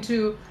going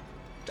to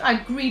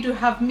agree to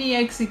have me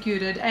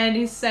executed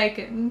any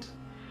second.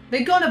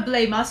 They're gonna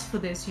blame us for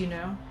this, you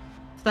know.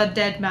 For that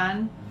dead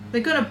man.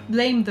 They're gonna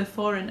blame the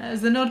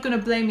foreigners. They're not gonna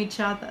blame each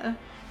other.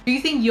 Do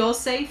you think you're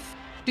safe?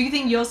 Do you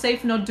think you're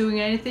safe not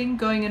doing anything?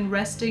 Going and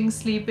resting,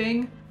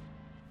 sleeping?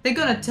 They're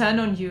gonna turn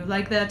on you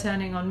like they're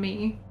turning on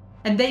me.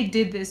 And they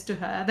did this to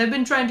her. They've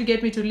been trying to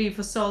get me to leave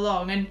for so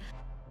long and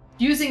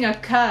using a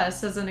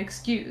curse as an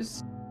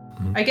excuse.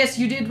 I guess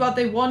you did what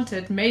they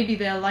wanted. Maybe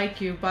they'll like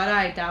you, but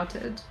I doubt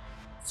it.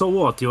 So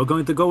what? You're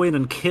going to go in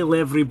and kill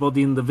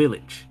everybody in the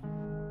village?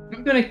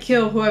 I'm gonna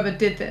kill whoever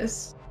did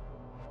this.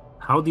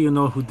 How do you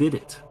know who did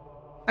it?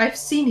 I've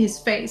seen his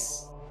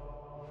face.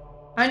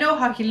 I know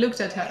how he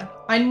looked at her.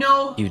 I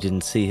know You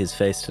didn't see his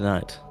face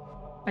tonight.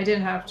 I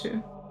didn't have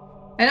to.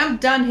 And I'm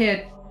done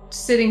here,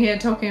 sitting here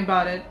talking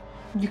about it.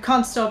 You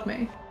can't stop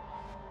me.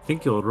 I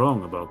think you're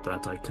wrong about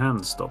that. I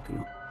can stop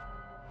you.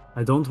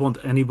 I don't want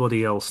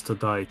anybody else to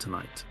die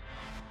tonight.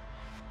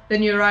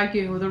 Then you're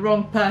arguing with the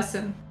wrong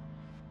person.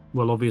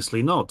 Well,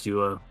 obviously not.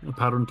 You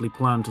apparently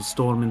plan to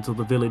storm into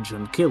the village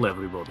and kill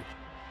everybody.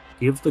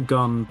 Give the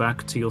gun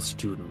back to your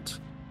student.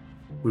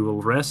 We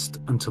will rest,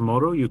 and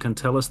tomorrow you can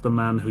tell us the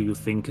man who you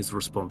think is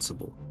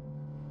responsible.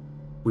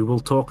 We will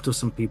talk to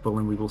some people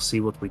and we will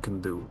see what we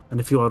can do. And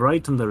if you are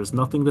right and there is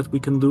nothing that we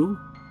can do,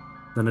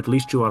 then at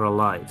least you are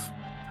alive.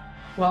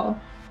 Well,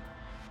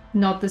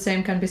 not the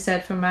same can be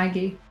said for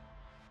Maggie.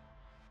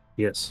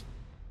 Yes,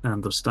 I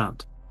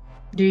understand.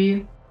 Do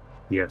you?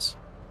 Yes.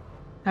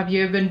 Have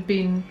you ever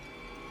been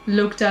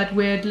looked at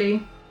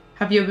weirdly?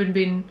 Have you ever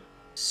been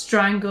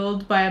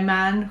strangled by a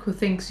man who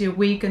thinks you're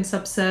weak and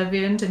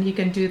subservient and he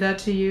can do that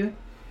to you?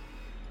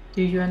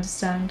 Do you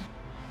understand?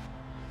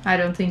 I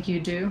don't think you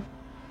do.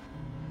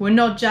 We're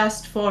not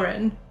just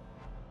foreign.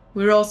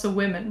 We're also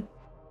women.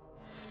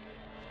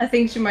 I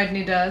think she might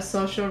need a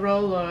social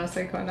role or a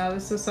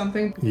psychoanalyst or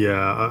something.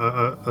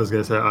 Yeah, I was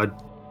going to say, I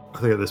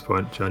think at this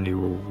point,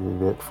 Janyu will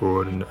walk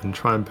forward and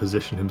try and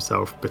position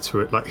himself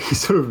between, like,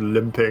 he's sort of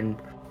limping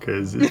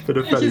because it's been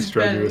a fairly Just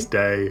strenuous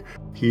day.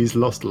 He's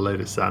lost a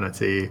load of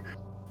sanity.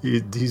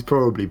 He's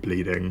probably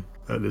bleeding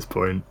at this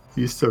point.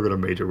 He's still got a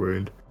major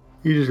wound.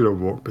 He's just going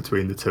to walk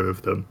between the two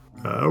of them,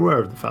 aware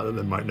of the fact that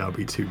there might now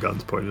be two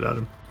guns pointed at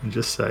him, and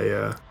just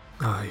say,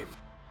 I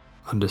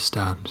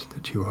understand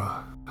that you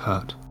are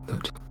hurt,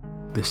 that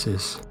this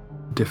is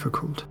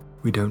difficult.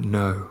 We don't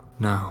know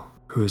now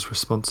who is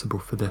responsible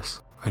for this.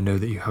 I know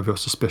that you have your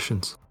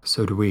suspicions.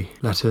 So do we.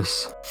 Let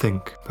us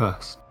think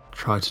first.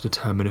 Try to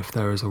determine if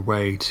there is a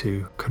way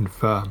to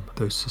confirm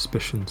those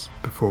suspicions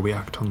before we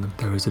act on them.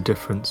 There is a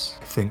difference,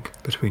 I think,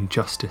 between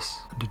justice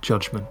and a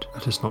judgment.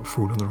 Let us not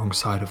fall on the wrong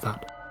side of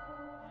that.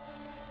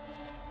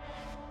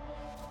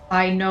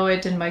 I know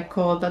it in my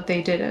core that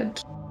they did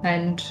it.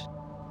 And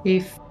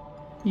if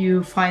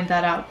you find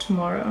that out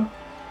tomorrow,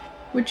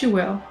 which you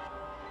will,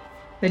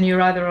 then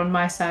you're either on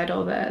my side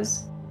or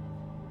theirs.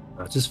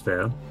 That is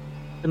fair.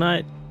 Can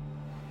I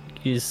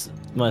use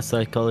my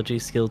psychology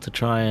skill to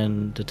try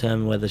and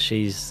determine whether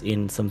she's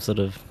in some sort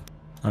of...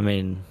 I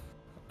mean,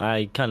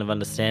 I kind of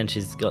understand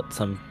she's got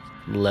some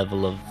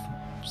level of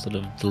sort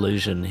of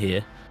delusion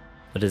here,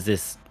 but is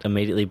this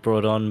immediately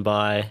brought on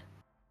by...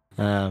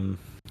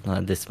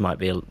 this might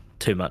be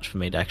too much for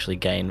me to actually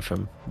gain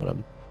from what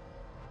I'm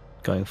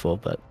going for,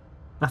 but...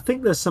 I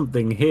think there's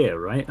something here,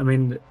 right? I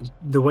mean,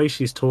 the way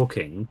she's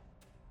talking,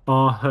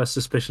 are her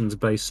suspicions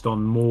based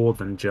on more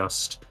than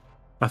just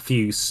a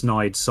few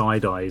snide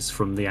side-eyes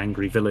from the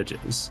angry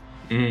villagers?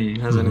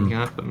 Has anything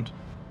happened?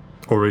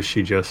 Or is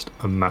she just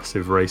a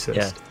massive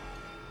racist?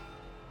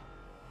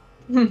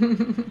 I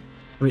mean,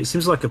 it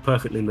seems like a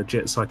perfectly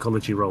legit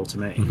psychology role to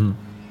me.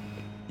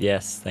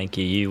 Yes, thank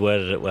you. You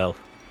worded it well.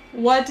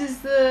 What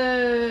is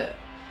the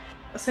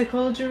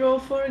psychology role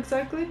for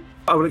exactly?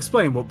 I will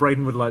explain what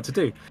Braden would like to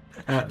do.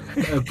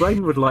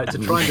 Braden would like to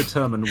try and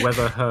determine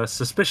whether her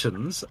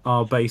suspicions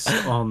are based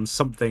on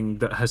something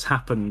that has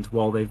happened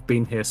while they've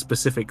been here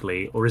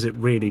specifically, or is it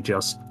really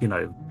just,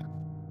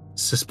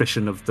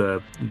 suspicion of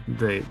the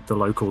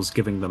locals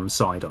giving them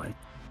side-eye?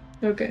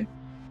 Okay.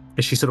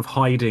 Is she sort of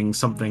hiding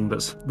something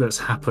that's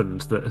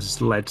happened that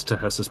has led to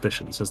her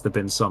suspicions? Has there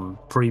been some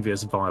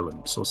previous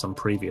violence or some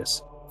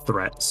previous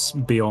threats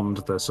beyond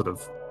the sort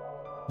of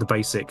the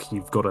basic,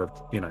 you've got to,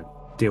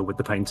 deal with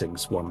the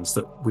paintings ones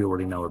that we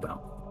already know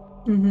about?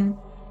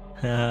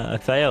 I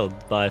failed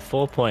by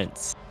 4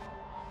 points.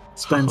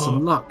 Spend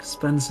some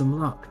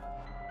luck.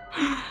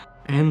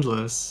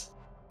 Endless.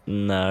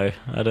 No,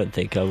 I don't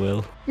think I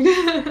will.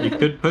 You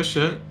could push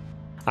it.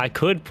 I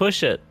could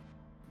push it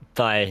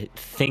by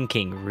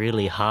thinking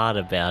really hard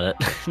about it.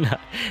 No,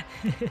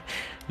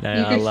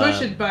 You could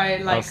push it by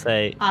I'll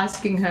say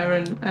asking her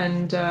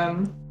and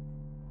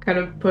kind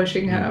of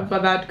pushing her,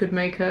 but that could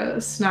make her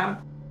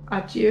snap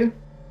at you.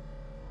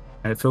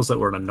 It feels like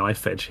we're on a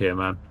knife edge here,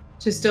 man.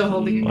 She's still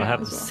holding you I down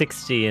have as well.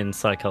 60 in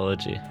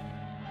psychology.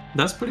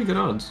 That's pretty good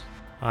odds.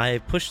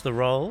 I push the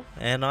roll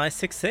and I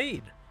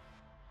succeed.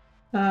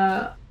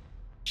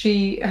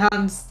 She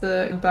hands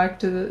the back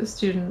to the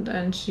student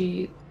and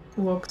she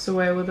walks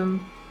away with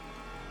him.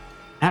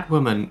 That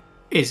woman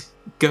is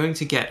going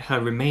to get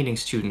her remaining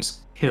students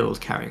killed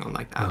carrying on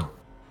like that.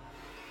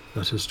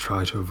 let us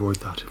try to avoid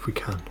that if we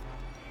can.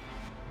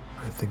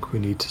 I think we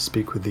need to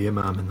speak with the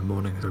Imam in the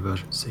morning of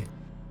urgency.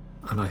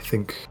 And I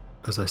think,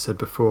 as I said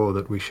before,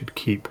 that we should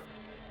keep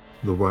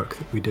the work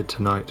that we did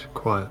tonight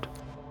quiet.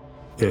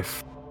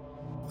 If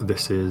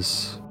this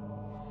is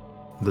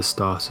the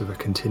start of a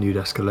continued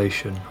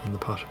escalation on the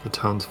part of the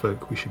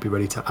townsfolk, we should be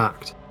ready to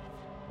act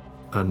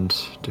and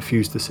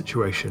defuse the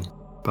situation.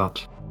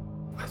 But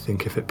I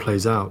think if it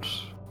plays out,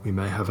 we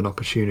may have an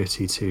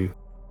opportunity to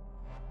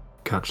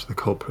catch the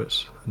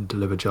culprit and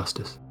deliver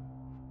justice.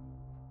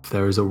 If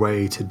there is a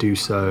way to do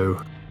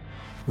so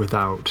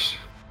without,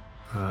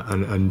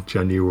 and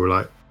Jenny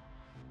will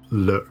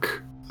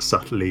look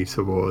subtly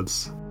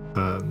towards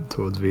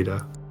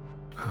Vida,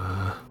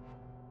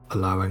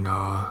 allowing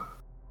our...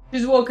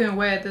 She's walking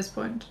away at this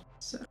point,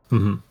 so...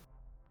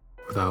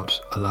 Without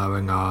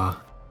allowing our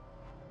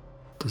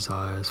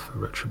desires for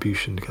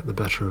retribution to get the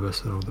better of us,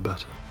 then all the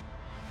better.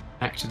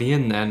 Back to the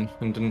inn then,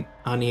 and an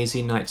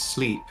uneasy night's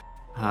sleep.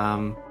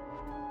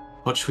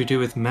 What should we do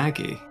with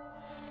Maggie?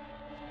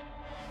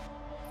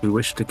 We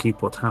wish to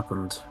keep what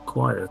happened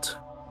quiet.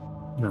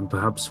 Then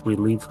perhaps we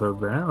leave her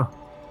there? I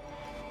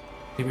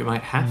think we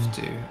might have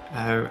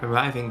to.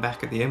 Arriving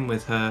back at the inn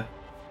with her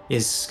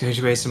is going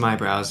to raise some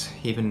eyebrows.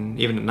 Even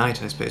at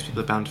night, I suppose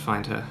people are bound to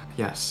find her.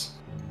 Yes.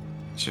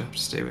 She'll have to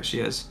stay where she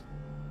is.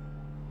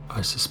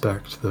 I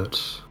suspect that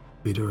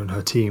Vida and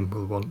her team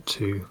will want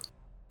to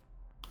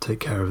take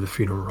care of the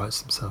funeral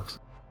rites themselves.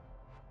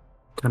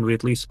 Can we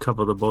at least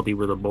cover the body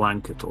with a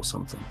blanket or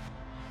something?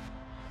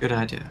 Good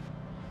idea.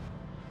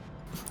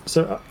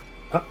 So,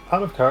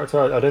 out of character,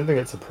 I don't think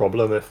it's a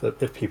problem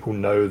if people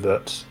know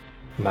that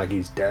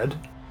Maggie's dead.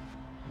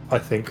 I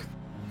think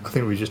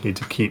we just need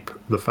to keep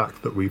the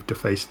fact that we've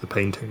defaced the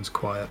paintings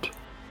quiet.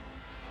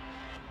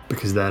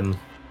 Because then,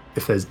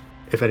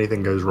 if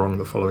anything goes wrong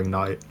the following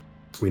night,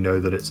 we know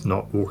that it's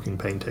not walking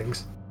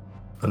paintings,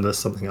 and there's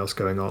something else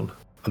going on,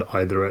 and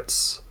either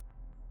it's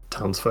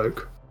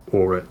townsfolk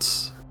or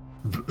it's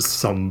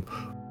some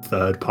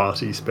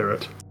third-party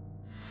spirit,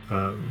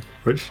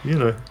 which, you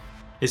know.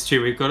 It's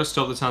true, we've got to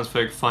stop the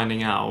townsfolk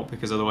finding out,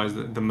 because otherwise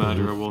the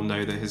murderer will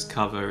know that his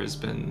cover has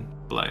been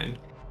blown.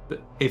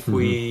 But if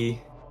we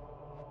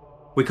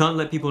can't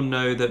let people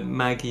know that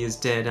Maggie is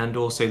dead and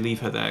also leave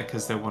her there,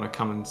 because they'll want to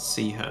come and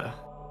see her,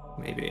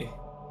 maybe.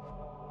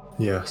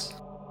 Yes.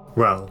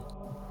 Well,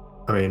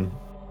 I mean,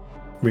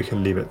 we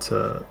can leave it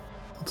to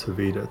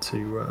Vida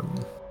to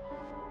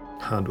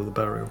handle the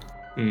burial,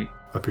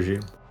 I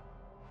presume.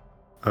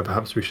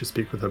 Perhaps we should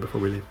speak with her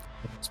before we leave.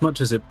 As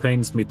much as it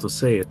pains me to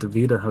say it,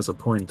 Vida has a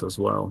point as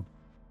well.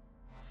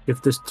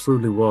 If this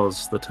truly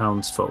was the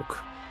townsfolk,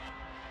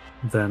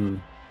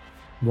 then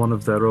one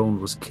of their own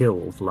was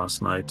killed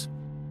last night,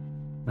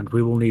 and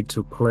we will need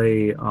to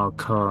play our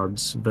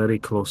cards very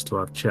close to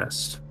our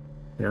chest.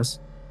 Yes?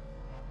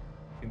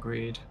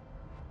 Agreed.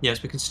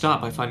 Yes, we can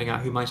start by finding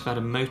out who might have had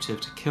a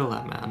motive to kill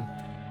that man.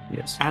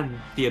 Yes. And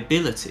the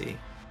ability.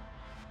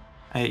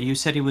 You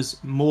said he was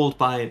mauled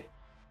by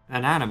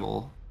an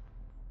animal.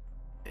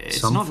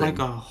 It's not like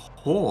a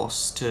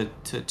horse to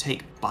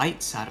take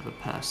bites out of a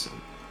person.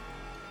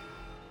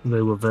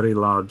 They were very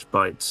large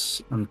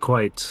bites and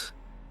quite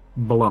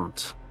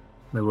blunt.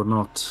 They were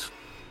not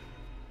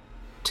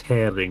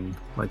tearing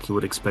like you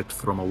would expect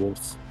from a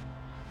wolf.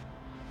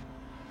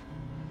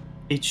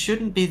 It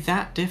shouldn't be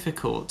that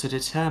difficult to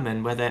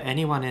determine whether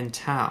anyone in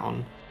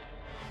town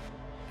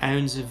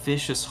owns a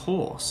vicious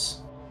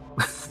horse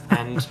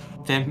and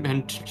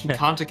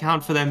can't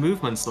account for their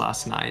movements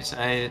last night.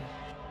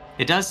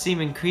 It does seem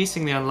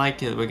increasingly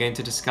unlikely that we're going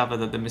to discover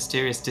that the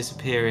mysterious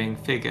disappearing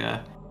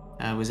figure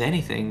was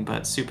anything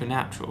but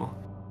supernatural.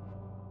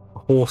 A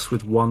horse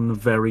with one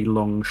very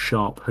long,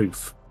 sharp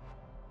hoof.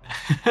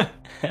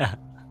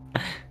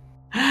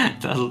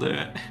 That'll do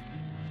it.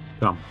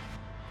 Come,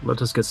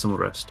 let us get some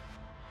rest.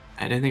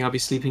 I don't think I'll be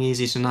sleeping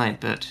easy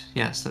tonight, but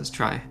yes, let's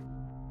try.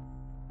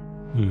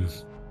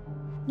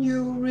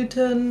 You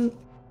return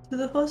to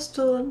the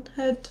hostel and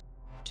head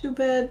to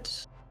bed.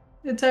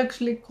 It's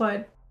actually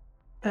quite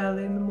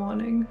early in the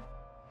morning.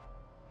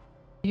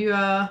 You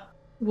are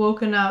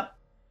woken up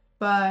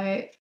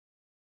by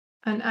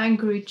an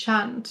angry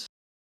chant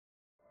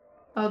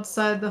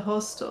outside the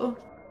hostel.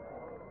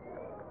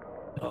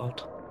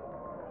 God.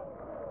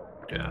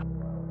 Yeah.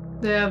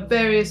 There are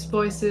various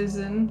voices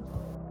in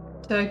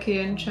Turkey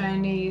and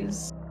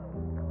Chinese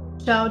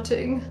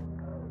shouting.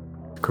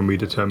 Can we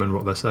determine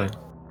what they're saying?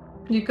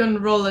 You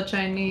can roll a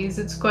Chinese,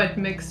 it's quite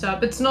mixed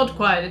up. It's not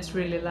quiet, it's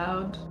really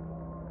loud.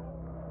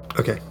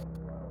 Okay.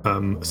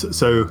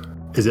 So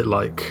is it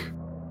like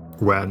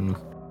when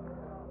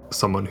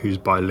someone who's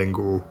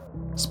bilingual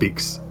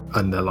speaks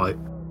and they're like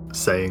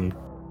saying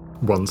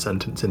one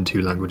sentence in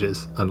two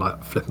languages and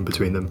like flipping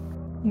between them?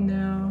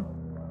 No.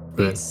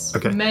 Really? It's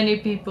Okay. many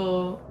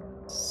people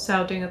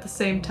shouting at the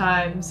same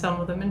time,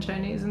 some of them in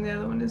Chinese and the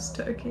other one is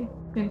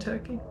in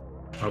Turkey.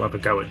 I'll have a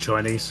go at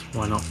Chinese.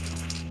 Why not?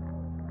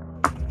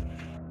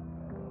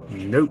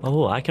 Nope.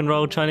 Oh, I can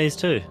roll Chinese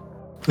too.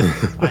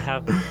 I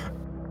have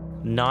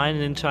 9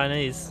 in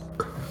Chinese.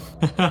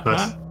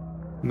 Nice.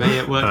 May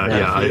it work better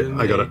Yeah, for you than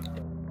I got me.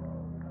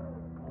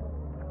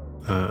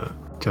 it.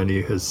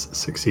 Janyu has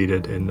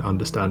succeeded in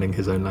understanding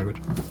his own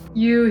language.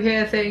 You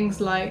hear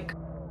things like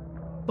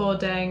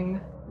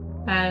Bordeng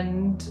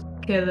and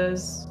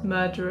killers,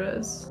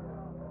 murderers.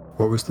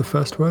 What was the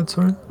first word,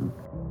 sorry?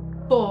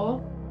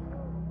 Four,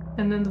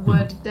 and then the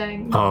word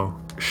Deng. Oh,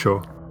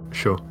 sure.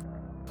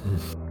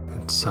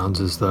 It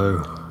sounds as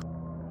though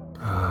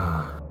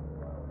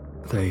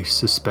they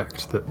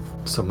suspect that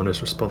someone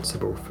is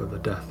responsible for the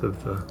death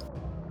of the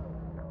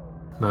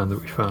man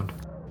that we found.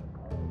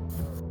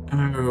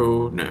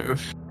 Oh, no.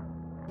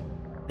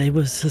 They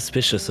were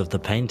suspicious of the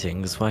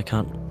paintings. Why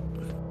can't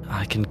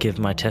I can give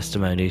my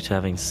testimony to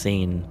having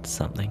seen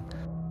something?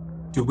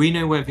 Do we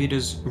know where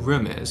Vida's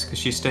room is? Because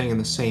she's staying in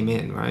the same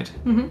inn, right?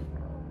 Mm-hmm.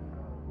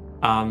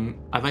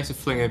 I'd like to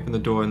fling open the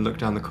door and look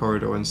down the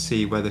corridor and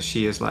see whether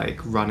she is like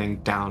running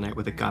down it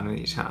with a gun in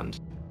each hand.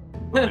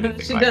 Anything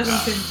She like doesn't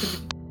that. seem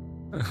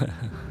to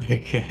be.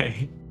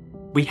 Okay.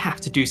 We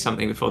have to do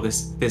something before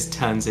this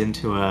turns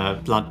into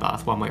a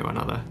bloodbath one way or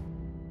another.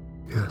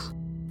 Yes.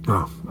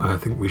 Well, I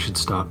think we should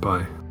start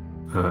by...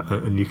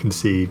 and you can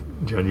see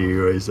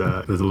Janyu is...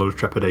 there's a lot of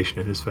trepidation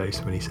in his face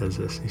when he says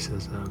this. He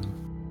says,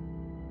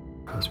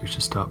 perhaps we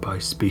should start by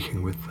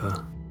speaking with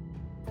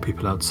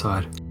people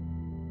outside.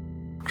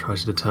 Try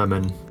to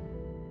determine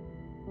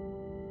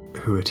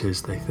who it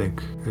is they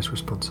think is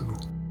responsible.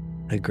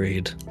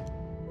 Agreed.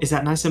 Is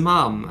that nice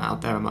Imam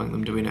out there among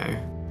them, do we know?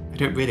 I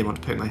don't really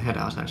want to poke my head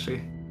out,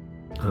 actually.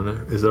 I don't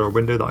know. Is there a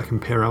window that I can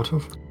peer out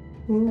of?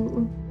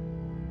 Ooh.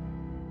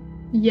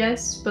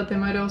 Yes, but they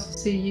might also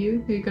see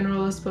you. You can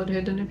roll a spot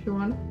hidden if you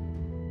want.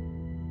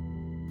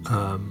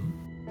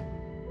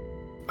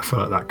 I feel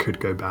like that could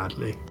go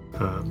badly.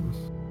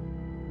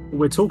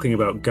 We're talking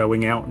about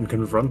going out and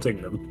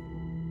confronting them.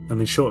 I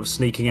mean, short of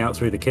sneaking out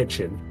through the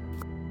kitchen.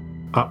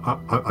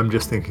 I'm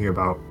just thinking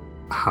about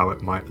how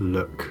it might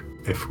look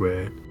if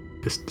we're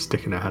just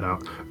sticking our head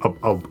out.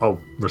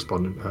 I'll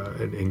respond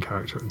in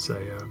character and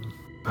say,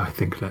 I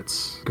think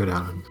let's go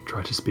down and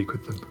try to speak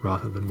with them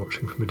rather than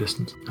watching from a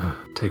distance.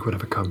 Take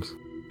whatever comes.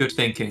 Good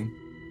thinking.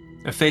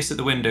 A face at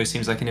the window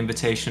seems like an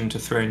invitation to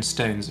throw in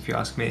stones, if you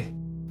ask me.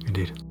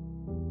 Indeed.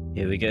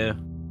 Here we go.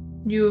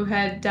 You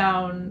head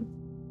down.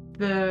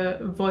 The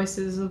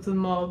voices of the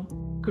mob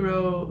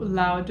grow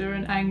louder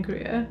and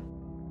angrier.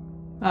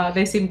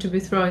 They seem to be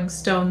throwing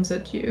stones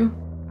at you.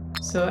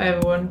 So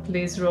everyone,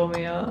 please roll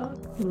me a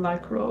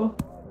luck roll.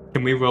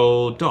 Can we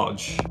roll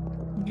dodge?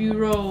 You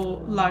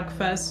roll luck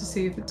first to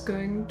see if it's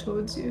going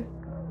towards you.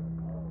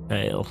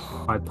 Fail.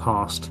 I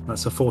passed.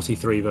 That's a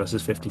 43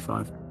 versus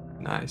 55.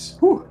 Nice.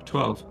 Whew,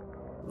 12.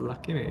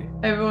 Lucky me.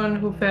 Everyone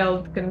who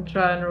failed can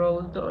try and roll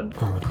a dodge.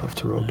 I would love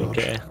to roll dodge.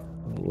 Okay.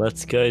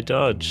 Let's go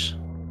dodge.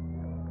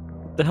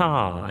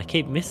 I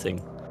keep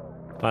missing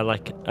by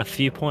like a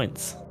few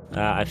points.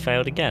 I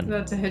failed again.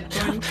 That's a hit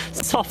point.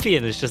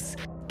 Sofian is just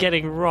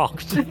getting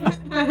rocked.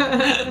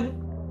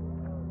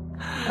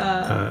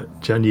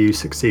 Janyu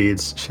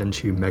succeeds,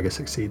 Shenchu mega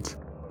succeeds.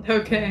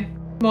 Okay.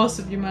 Most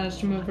of you manage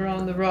to move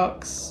around the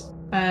rocks,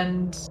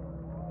 and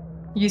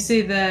you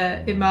see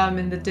the Imam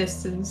in the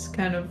distance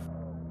kind of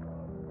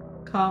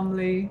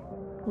calmly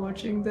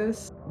watching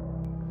this.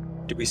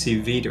 Do we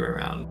see Vida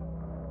around?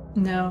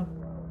 No.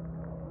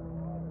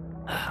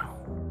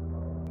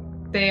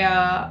 They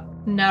are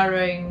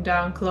narrowing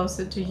down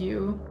closer to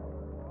you.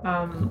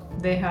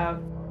 They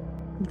have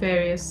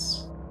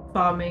various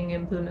farming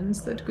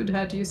implements that could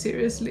hurt you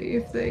seriously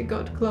if they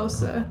got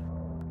closer.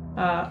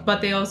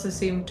 But they also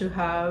seem to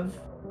have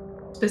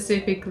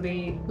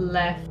specifically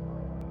left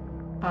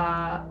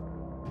a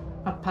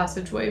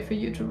passageway for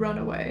you to run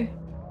away.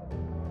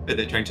 But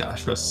they're trying to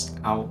usher us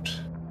out.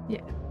 Yeah.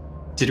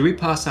 Did we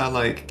pass our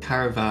like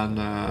caravan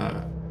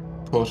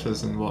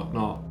porters and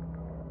whatnot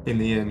in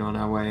the inn on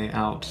our way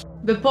out?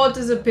 The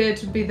porters appear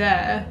to be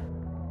there,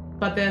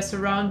 but they're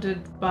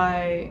surrounded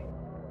by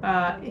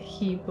a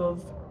heap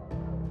of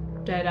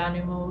dead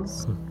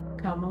animals,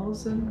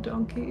 camels and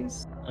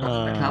donkeys.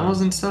 Are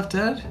camels and stuff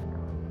dead?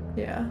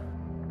 Yeah.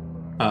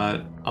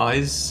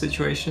 Eyes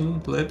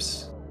situation,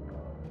 lips.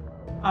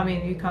 I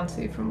mean, you can't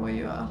see from where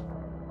you are,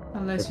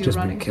 unless They've you're just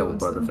running been killed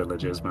towards by the them.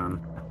 villagers,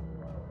 man.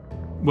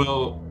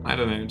 Well, I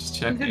don't know, just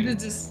checking.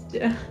 Just,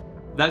 yeah.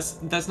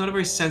 That's not a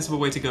very sensible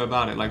way to go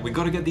about it. Like, we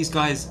got to get these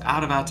guys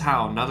out of our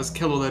town. Now let's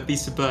kill all their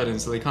beasts of burden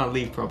so they can't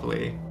leave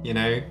properly, you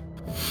know?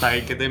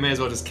 Like, they may as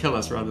well just kill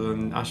us rather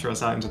than usher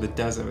us out into the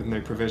desert with no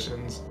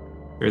provisions.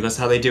 Or that's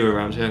how they do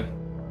around here.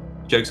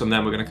 Joke's on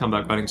them, we're going to come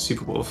back fighting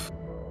Superwolf.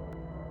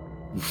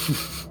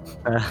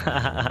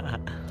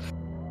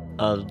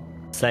 I'll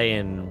say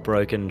in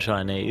broken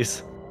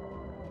Chinese,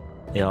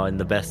 in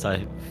the best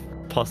I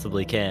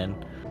possibly can.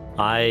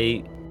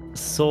 I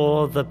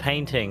saw the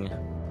painting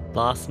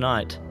last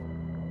night.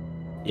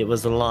 It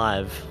was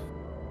alive.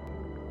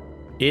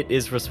 It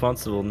is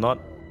responsible, not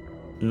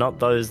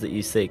those that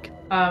you seek.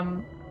 A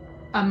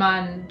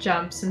man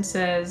jumps and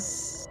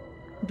says,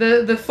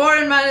 The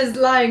foreign man is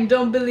lying,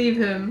 don't believe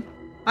him.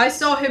 I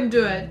saw him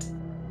do it.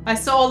 I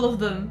saw all of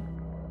them.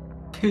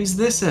 Who's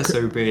this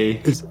SOB?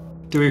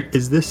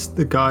 Is this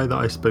the guy that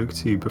I spoke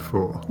to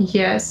before?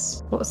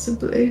 Yes,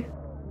 possibly.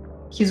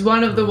 He's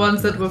one of the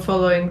ones that were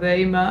following the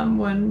imam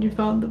when you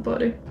found the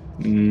body.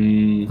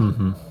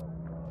 Mm-hmm.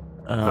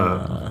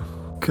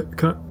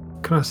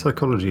 Can I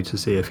psychology to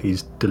see if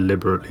he's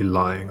deliberately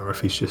lying or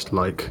if he's just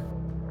like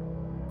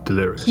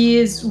delirious? He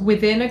is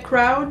within a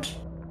crowd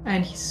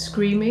and he's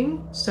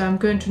screaming, so I'm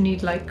going to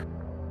need like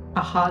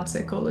a hard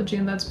psychology,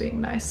 and that's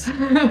being nice.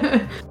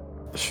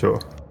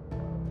 Sure.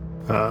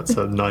 That's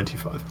a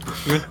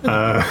 95.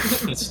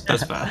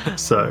 That's fair.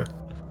 So,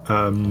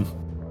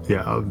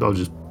 yeah, I'll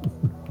just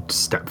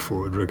step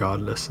forward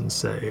regardless and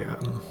say,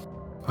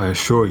 I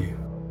assure you,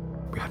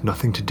 we had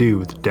nothing to do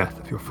with the death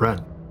of your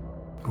friend.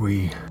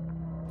 We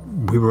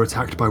were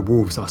attacked by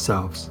wolves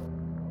ourselves.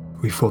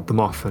 We fought them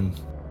off and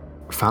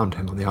found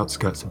him on the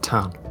outskirts of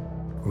town.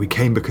 We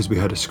came because we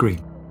heard a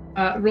scream.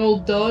 Roll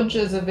dodge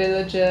as a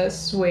villager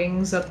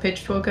swings a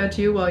pitchfork at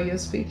you while you're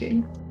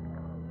speaking.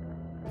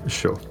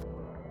 Sure.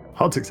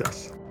 Hard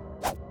success.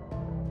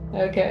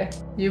 Okay,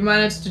 you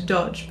managed to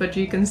dodge, but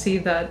you can see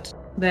that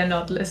they're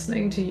not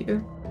listening to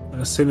you.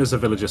 As soon as a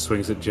villager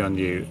swings at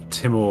Jianyu,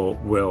 Timur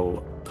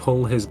will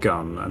pull his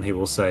gun and he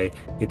will say,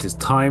 "It is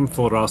time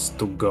for us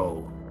to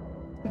go."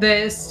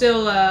 There's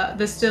still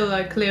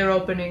a clear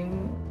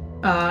opening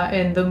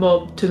in the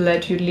mob to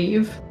let you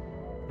leave.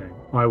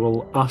 I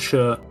will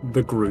usher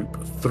the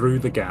group through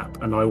the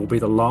gap, and I will be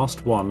the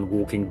last one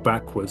walking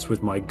backwards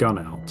with my gun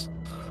out.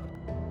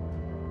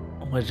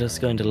 We're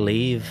just going to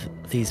leave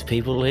these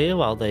people here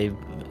while they...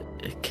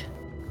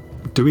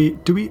 Do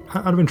we,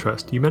 out of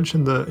interest, you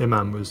mentioned the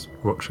imam was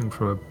watching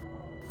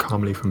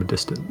calmly from a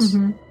distance.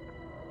 Mm-hmm.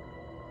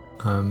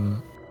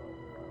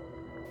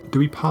 Do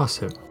we pass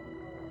him?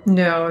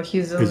 No,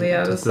 he's on the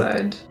other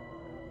side.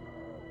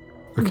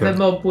 Okay. The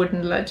mob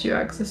wouldn't let you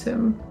access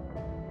him.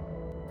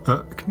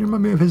 Can you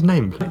remind me of his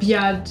name, please?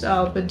 Biad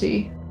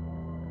al-Badi.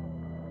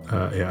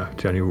 Yeah,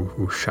 Jenny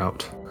will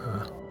shout.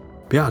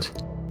 Biad,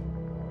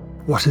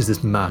 what is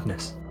this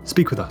madness?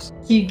 Speak with us.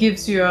 He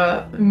gives you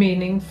a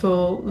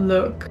meaningful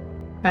look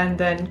and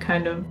then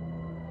kind of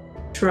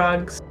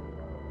shrugs.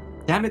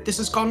 Damn it, this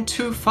has gone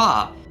too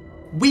far.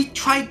 We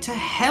tried to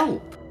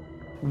help.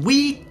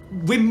 We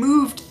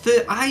removed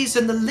the eyes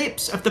and the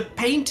lips of the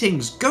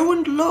paintings. Go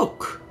and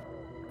look.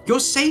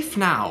 You're safe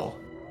now.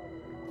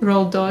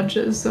 Roll dodge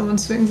as someone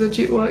swings at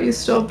you while you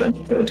stop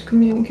and go to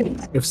communicate.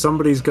 If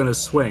somebody's going to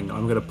swing,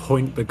 I'm going to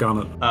point the gun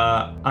at them.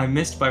 I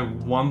missed by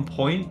 1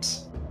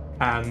 point,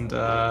 and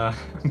I'm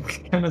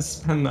gonna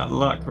spend that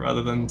luck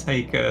rather than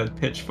take a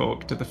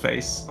pitchfork to the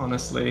face,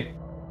 honestly.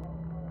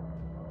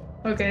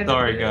 Okay.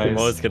 Sorry, guys. I'm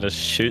always going to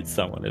shoot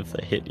someone if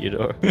they hit you,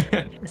 or...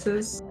 This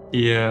is...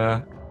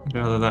 Yeah, I'd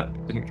rather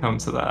that didn't come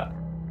to that.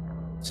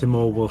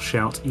 Timur will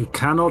shout, "You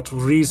cannot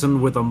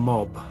reason with a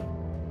mob.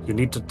 You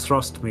need to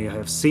trust me. I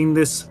have seen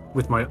this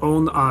with my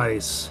own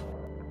eyes.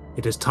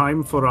 It is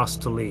time for us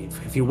to leave.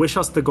 If you wish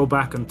us to go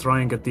back and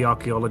try and get the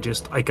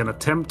archaeologist, I can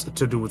attempt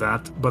to do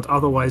that, but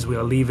otherwise we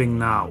are leaving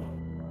now."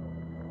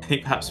 I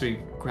think perhaps we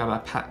grab our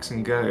packs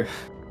and go,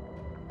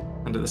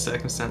 under the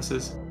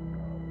circumstances.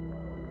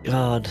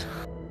 God.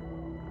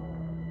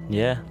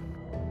 Yeah.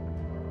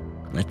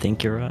 I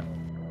think you're right.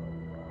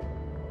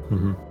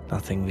 Mm-hmm.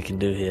 Nothing we can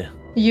do here.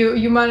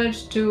 You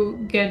managed to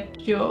get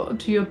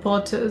to your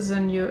porters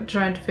and you're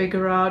trying to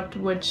figure out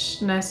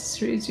which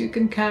necessaries you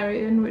can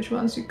carry and which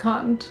ones you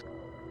can't.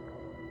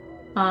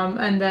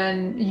 And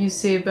then you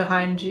see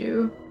behind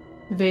you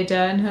Veda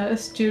and her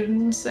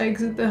students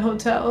exit the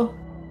hotel.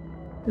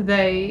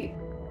 They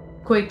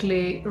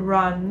quickly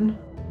run,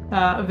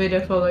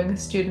 Veda following the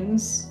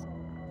students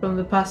from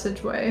the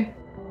passageway.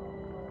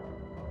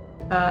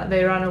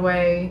 They run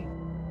away,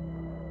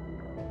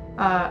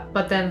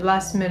 but then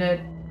last minute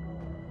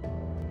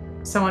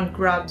someone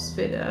grabs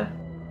Vida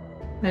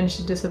and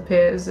she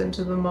disappears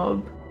into the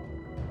mob.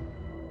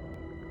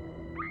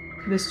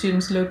 The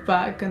students look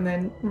back and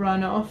then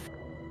run off,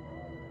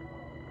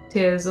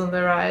 tears on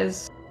their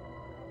eyes,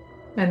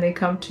 and they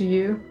come to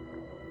you.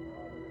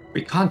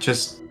 We can't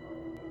just...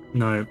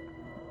 No,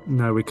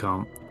 we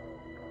can't.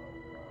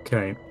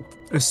 Okay.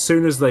 As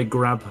soon as they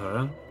grab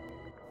her,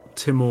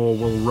 Timur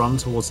will run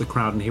towards the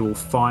crowd and he will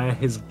fire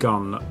his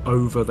gun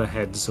over the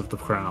heads of the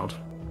crowd.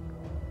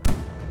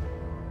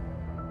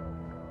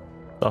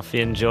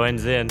 Sofian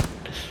joins in.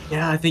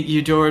 Yeah, I think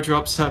Eudora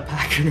drops her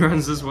pack and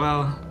runs as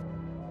well.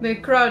 The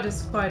crowd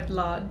is quite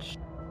large.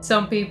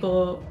 Some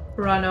people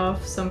run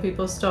off, some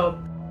people stop.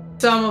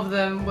 Some of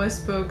them were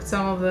spooked,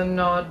 some of them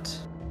not.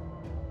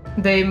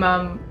 The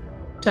imam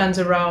turns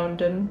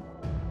around and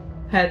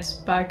heads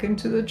back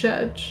into the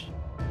church.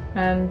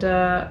 And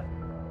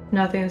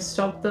nothing has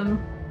stopped them.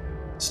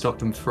 Stop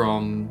them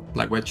from...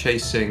 Like, we're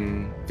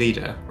chasing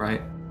Vida,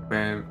 right?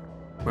 Where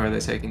are they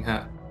taking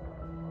her?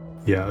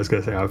 Yeah, I was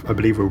going to say, I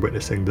believe we're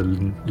witnessing the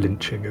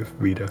lynching of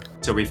Vida.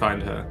 So we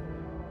find her.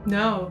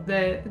 No,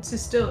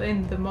 it's still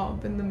in the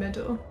mob in the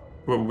middle.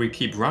 Well, we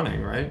keep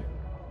running, right?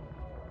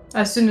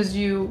 As soon as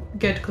you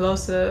get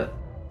closer,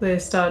 they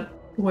start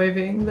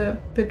waving their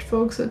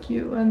pitchforks at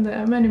you, and there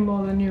are many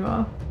more than you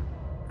are.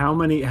 How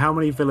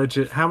many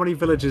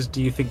villagers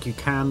do you think you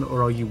can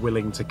or are you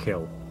willing to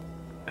kill?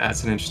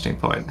 That's an interesting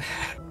point.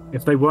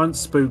 If they weren't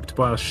spooked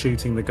by us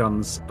shooting the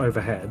guns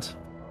overhead,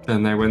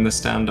 Then they win the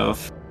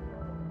standoff.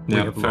 we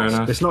Yeah, have fair lost.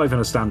 enough. It's not even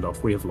a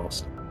standoff. We have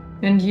lost.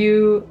 And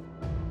you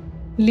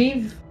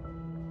leave.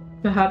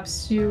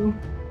 Perhaps you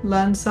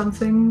learn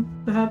something.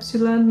 Perhaps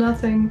you learn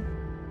nothing.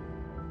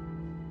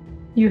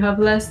 You have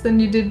less than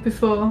you did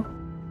before.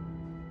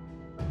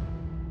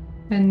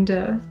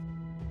 And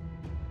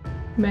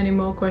many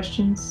more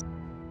questions.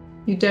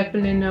 You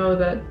definitely know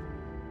that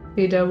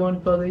Vida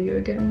won't bother you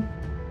again.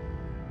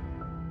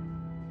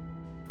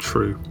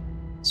 True.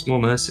 Small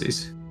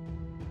mercies.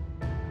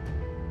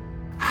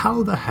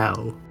 How the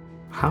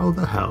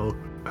hell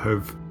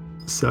have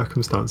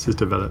circumstances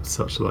developed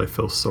such that I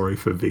feel sorry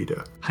for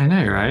Vida? I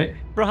know, right?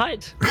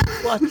 Right?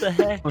 What the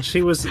heck? Well,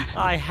 she was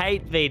I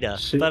hate Vida,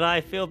 but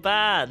I feel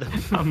bad.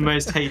 Our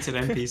most hated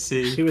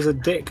NPC. she was a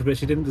dick, but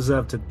she didn't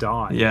deserve to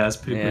die. Yeah, that's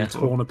pretty Yeah.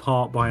 brutal. Torn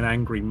apart by an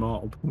angry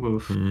mob.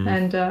 Woof.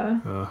 And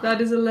that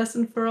is a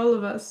lesson for all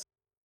of us.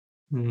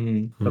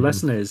 Mm. The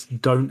lesson is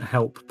don't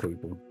help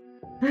people.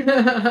 Is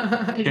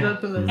that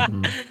the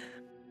lesson?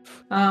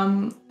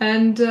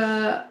 And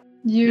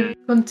you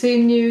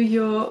continue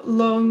your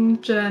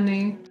long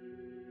journey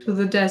to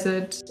the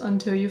desert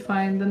until you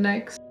find the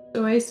next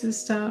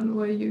oasis town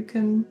where you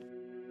can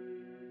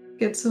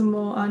get some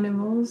more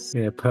animals.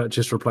 Yeah,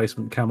 purchase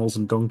replacement camels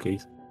and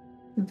donkeys.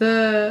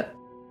 The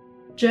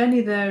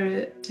journey there,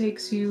 it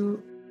takes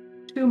you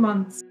 2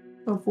 months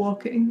of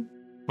walking,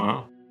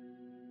 Wow.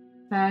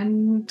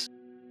 and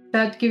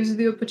that gives you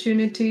the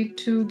opportunity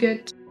to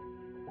get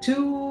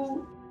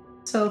 2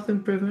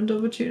 self-improvement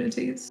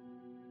opportunities.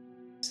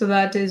 So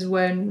that is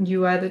when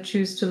you either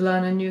choose to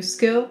learn a new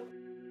skill,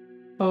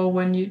 or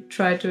when you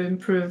try to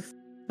improve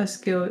a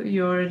skill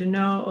you already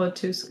know, or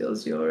 2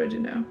 skills you already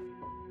know.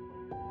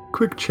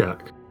 Quick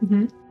check.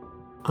 Mhm.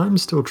 I'm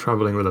still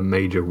traveling with a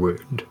major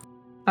wound.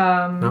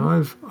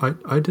 Now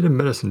I did a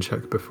medicine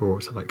check before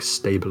to like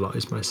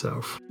stabilize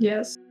myself,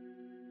 Yes.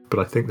 but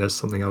I think there's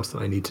something else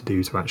that I need to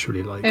do to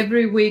actually like.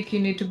 Every week you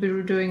need to be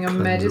doing a Cleanse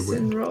the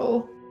medicine wound.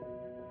 roll.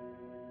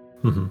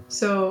 Mhm.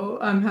 So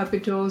I'm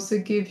happy to also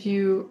give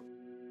you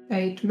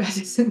 8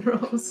 medicine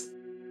rolls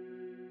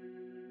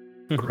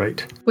Great.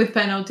 with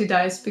penalty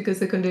dice because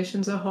the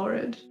conditions are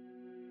horrid.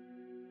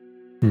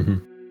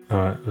 All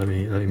right, let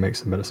me make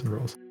some medicine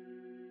rolls.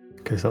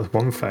 Okay, so that's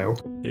 1 fail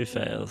 2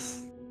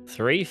 fails.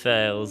 3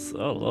 fails.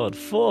 Oh lord,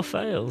 4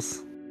 fails.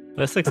 A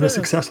and a success.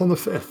 success on the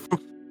 5th.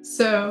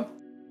 So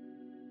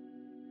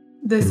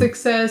the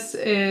success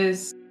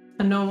is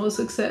a normal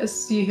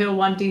success. You heal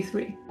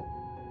 1d3.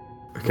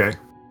 Okay,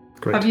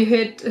 great.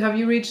 Have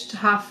you reached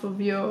half of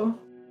your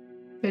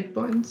hit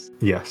points?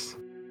 Yes,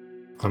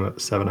 I'm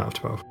at 7 out of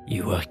 12.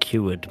 You are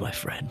cured, my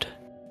friend.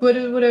 What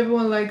would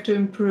everyone like to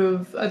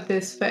improve at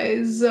this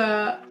phase?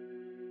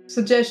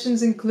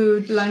 Suggestions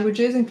include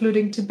languages,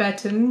 including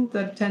Tibetan,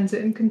 that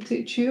Tenzin can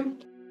teach you.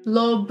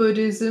 Law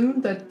Buddhism,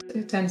 that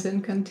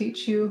Tenzin can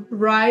teach you.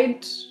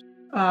 Ride,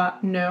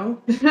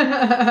 no.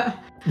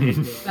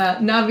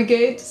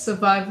 Navigate,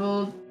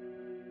 survival,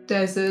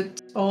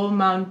 desert, all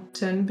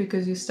mountain,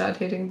 because you start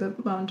hitting the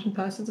mountain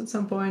passes at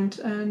some point.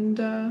 And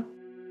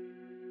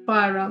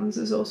firearms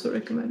is also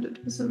recommended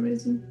for some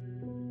reason.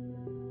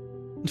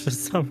 For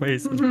some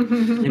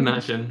reason.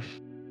 Imagine.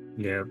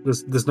 Yeah,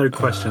 there's no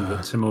question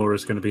that Timur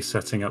is going to be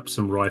setting up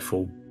some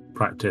rifle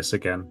practice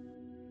again.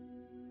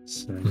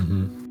 So,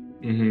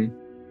 Mm-hmm.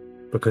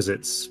 because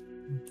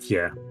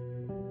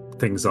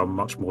things are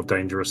much more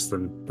dangerous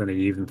than he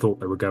even thought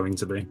they were going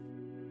to be.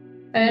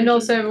 And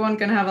also everyone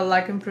can have a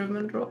luck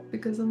improvement roll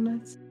because of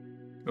that.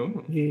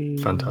 Oh.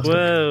 Fantastic.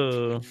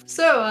 Whoa.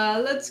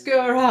 So let's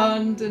go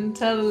around and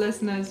tell the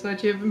listeners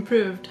what you've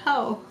improved.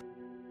 How?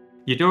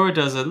 Eudora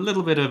does a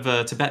little bit of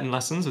Tibetan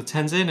lessons with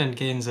Tenzin and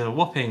gains a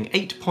whopping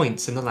 8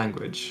 points in the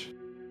language.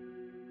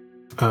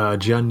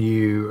 Jian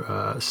Yu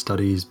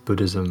studies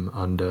Buddhism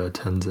under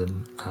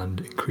Tenzin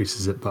and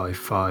increases it by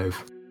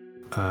 5.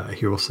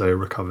 He also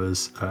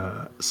recovers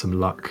some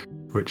luck,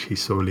 which he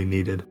sorely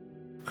needed.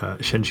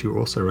 Shenshu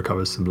also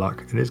recovers some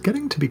luck and is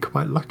getting to be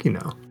quite lucky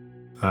now,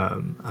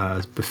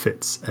 as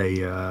befits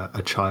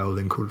a child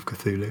in Call of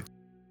Cthulhu.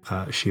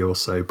 She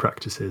also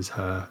practices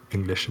her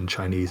English and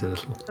Chinese a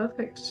little.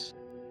 Perfect.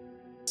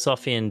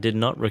 Sofian did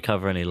not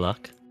recover any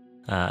luck.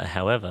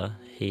 However,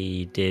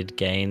 he did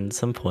gain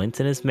some points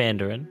in his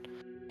Mandarin,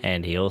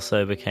 and he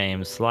also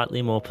became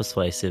slightly more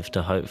persuasive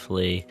to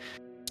hopefully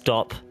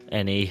stop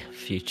any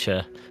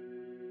future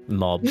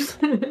mobs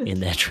in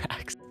their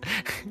tracks.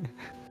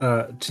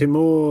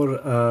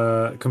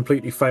 Timur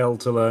completely failed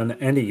to learn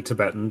any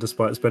Tibetan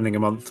despite spending a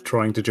month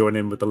trying to join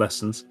in with the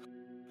lessons.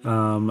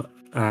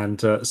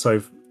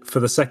 So for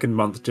the second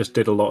month just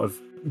did a lot of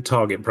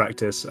target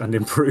practice and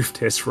improved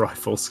his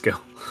rifle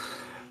skill.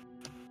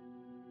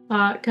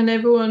 Can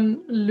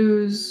everyone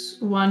lose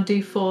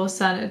 1d4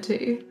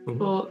 sanity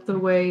for the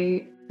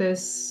way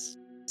this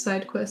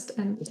side quest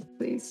ends,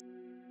 please?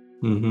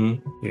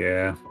 Mm-hmm.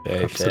 Yeah.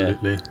 Very fair.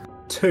 Absolutely.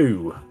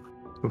 2.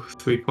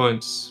 3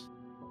 points.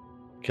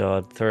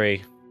 God,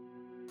 3.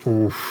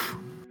 Oof.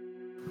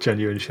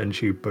 Zhenyu and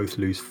Shenshu both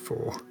lose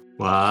 4.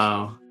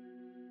 Wow.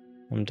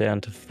 I'm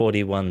down to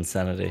 41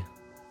 sanity.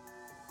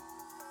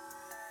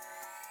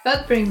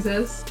 That brings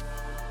us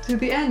to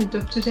the end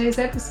of today's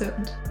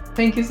episode.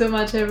 Thank you so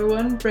much,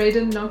 everyone.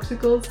 Brayden,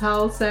 Nocticles,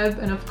 Hal, Seb,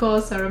 and of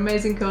course our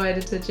amazing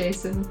co-editor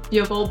Jason.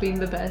 You've all been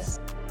the best.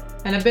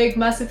 And a big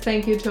massive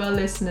thank you to our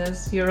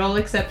listeners. You're all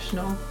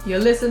exceptional. Your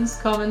listens,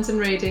 comments and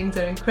ratings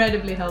are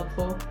incredibly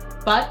helpful.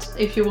 But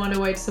if you want a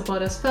way to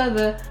support us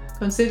further,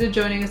 consider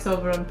joining us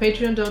over on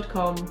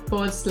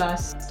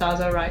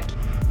patreon.com/StarsAreRight.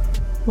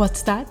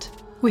 What's that?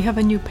 We have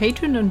a new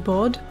patron on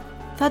board?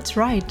 That's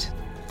right.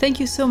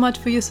 Thank you so much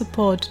for your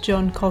support,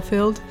 John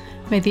Caulfield.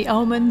 May the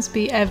omens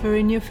be ever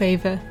in your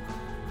favor.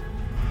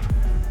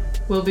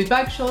 We'll be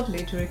back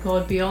shortly to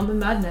record Beyond the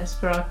Madness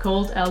for our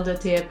Cold Elder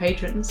tier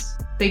patrons.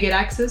 They get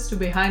access to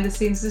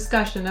behind-the-scenes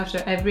discussion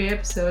after every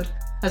episode,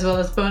 as well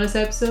as bonus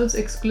episodes,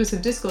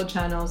 exclusive Discord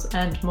channels,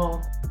 and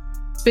more.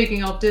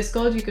 Speaking of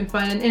Discord, you can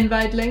find an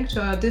invite link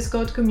to our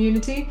Discord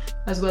community,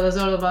 as well as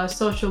all of our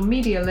social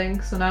media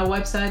links on our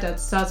website at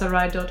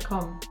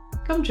starsaride.com.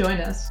 Come join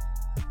us.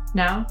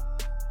 Now,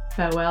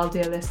 farewell,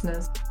 dear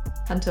listeners,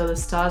 until the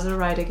stars are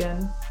right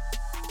again.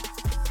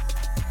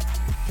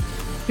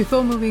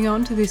 Before moving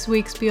on to this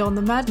week's Beyond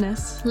the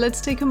Madness,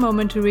 let's take a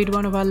moment to read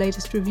one of our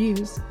latest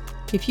reviews.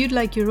 If you'd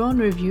like your own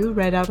review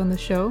read out on the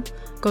show,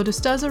 go to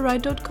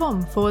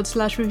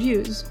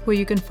starsaride.com/reviews, where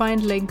you can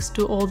find links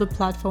to all the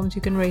platforms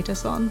you can rate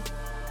us on.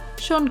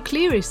 Sean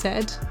Cleary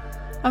said,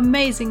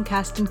 "Amazing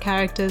cast and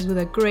characters with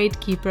a great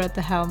keeper at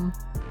the helm.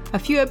 A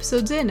few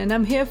episodes in and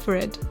I'm here for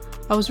it.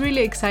 I was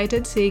really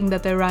excited seeing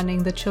that they're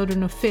running The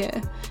Children of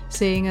Fear,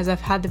 seeing as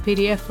I've had the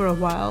PDF for a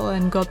while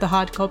and got the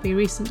hard copy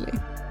recently.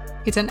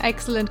 It's an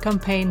excellent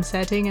campaign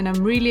setting and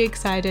I'm really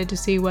excited to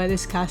see where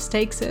this cast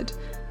takes it.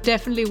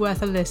 Definitely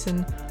worth a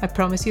listen, I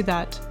promise you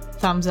that.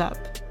 Thumbs up."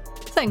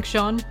 Thanks,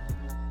 Sean.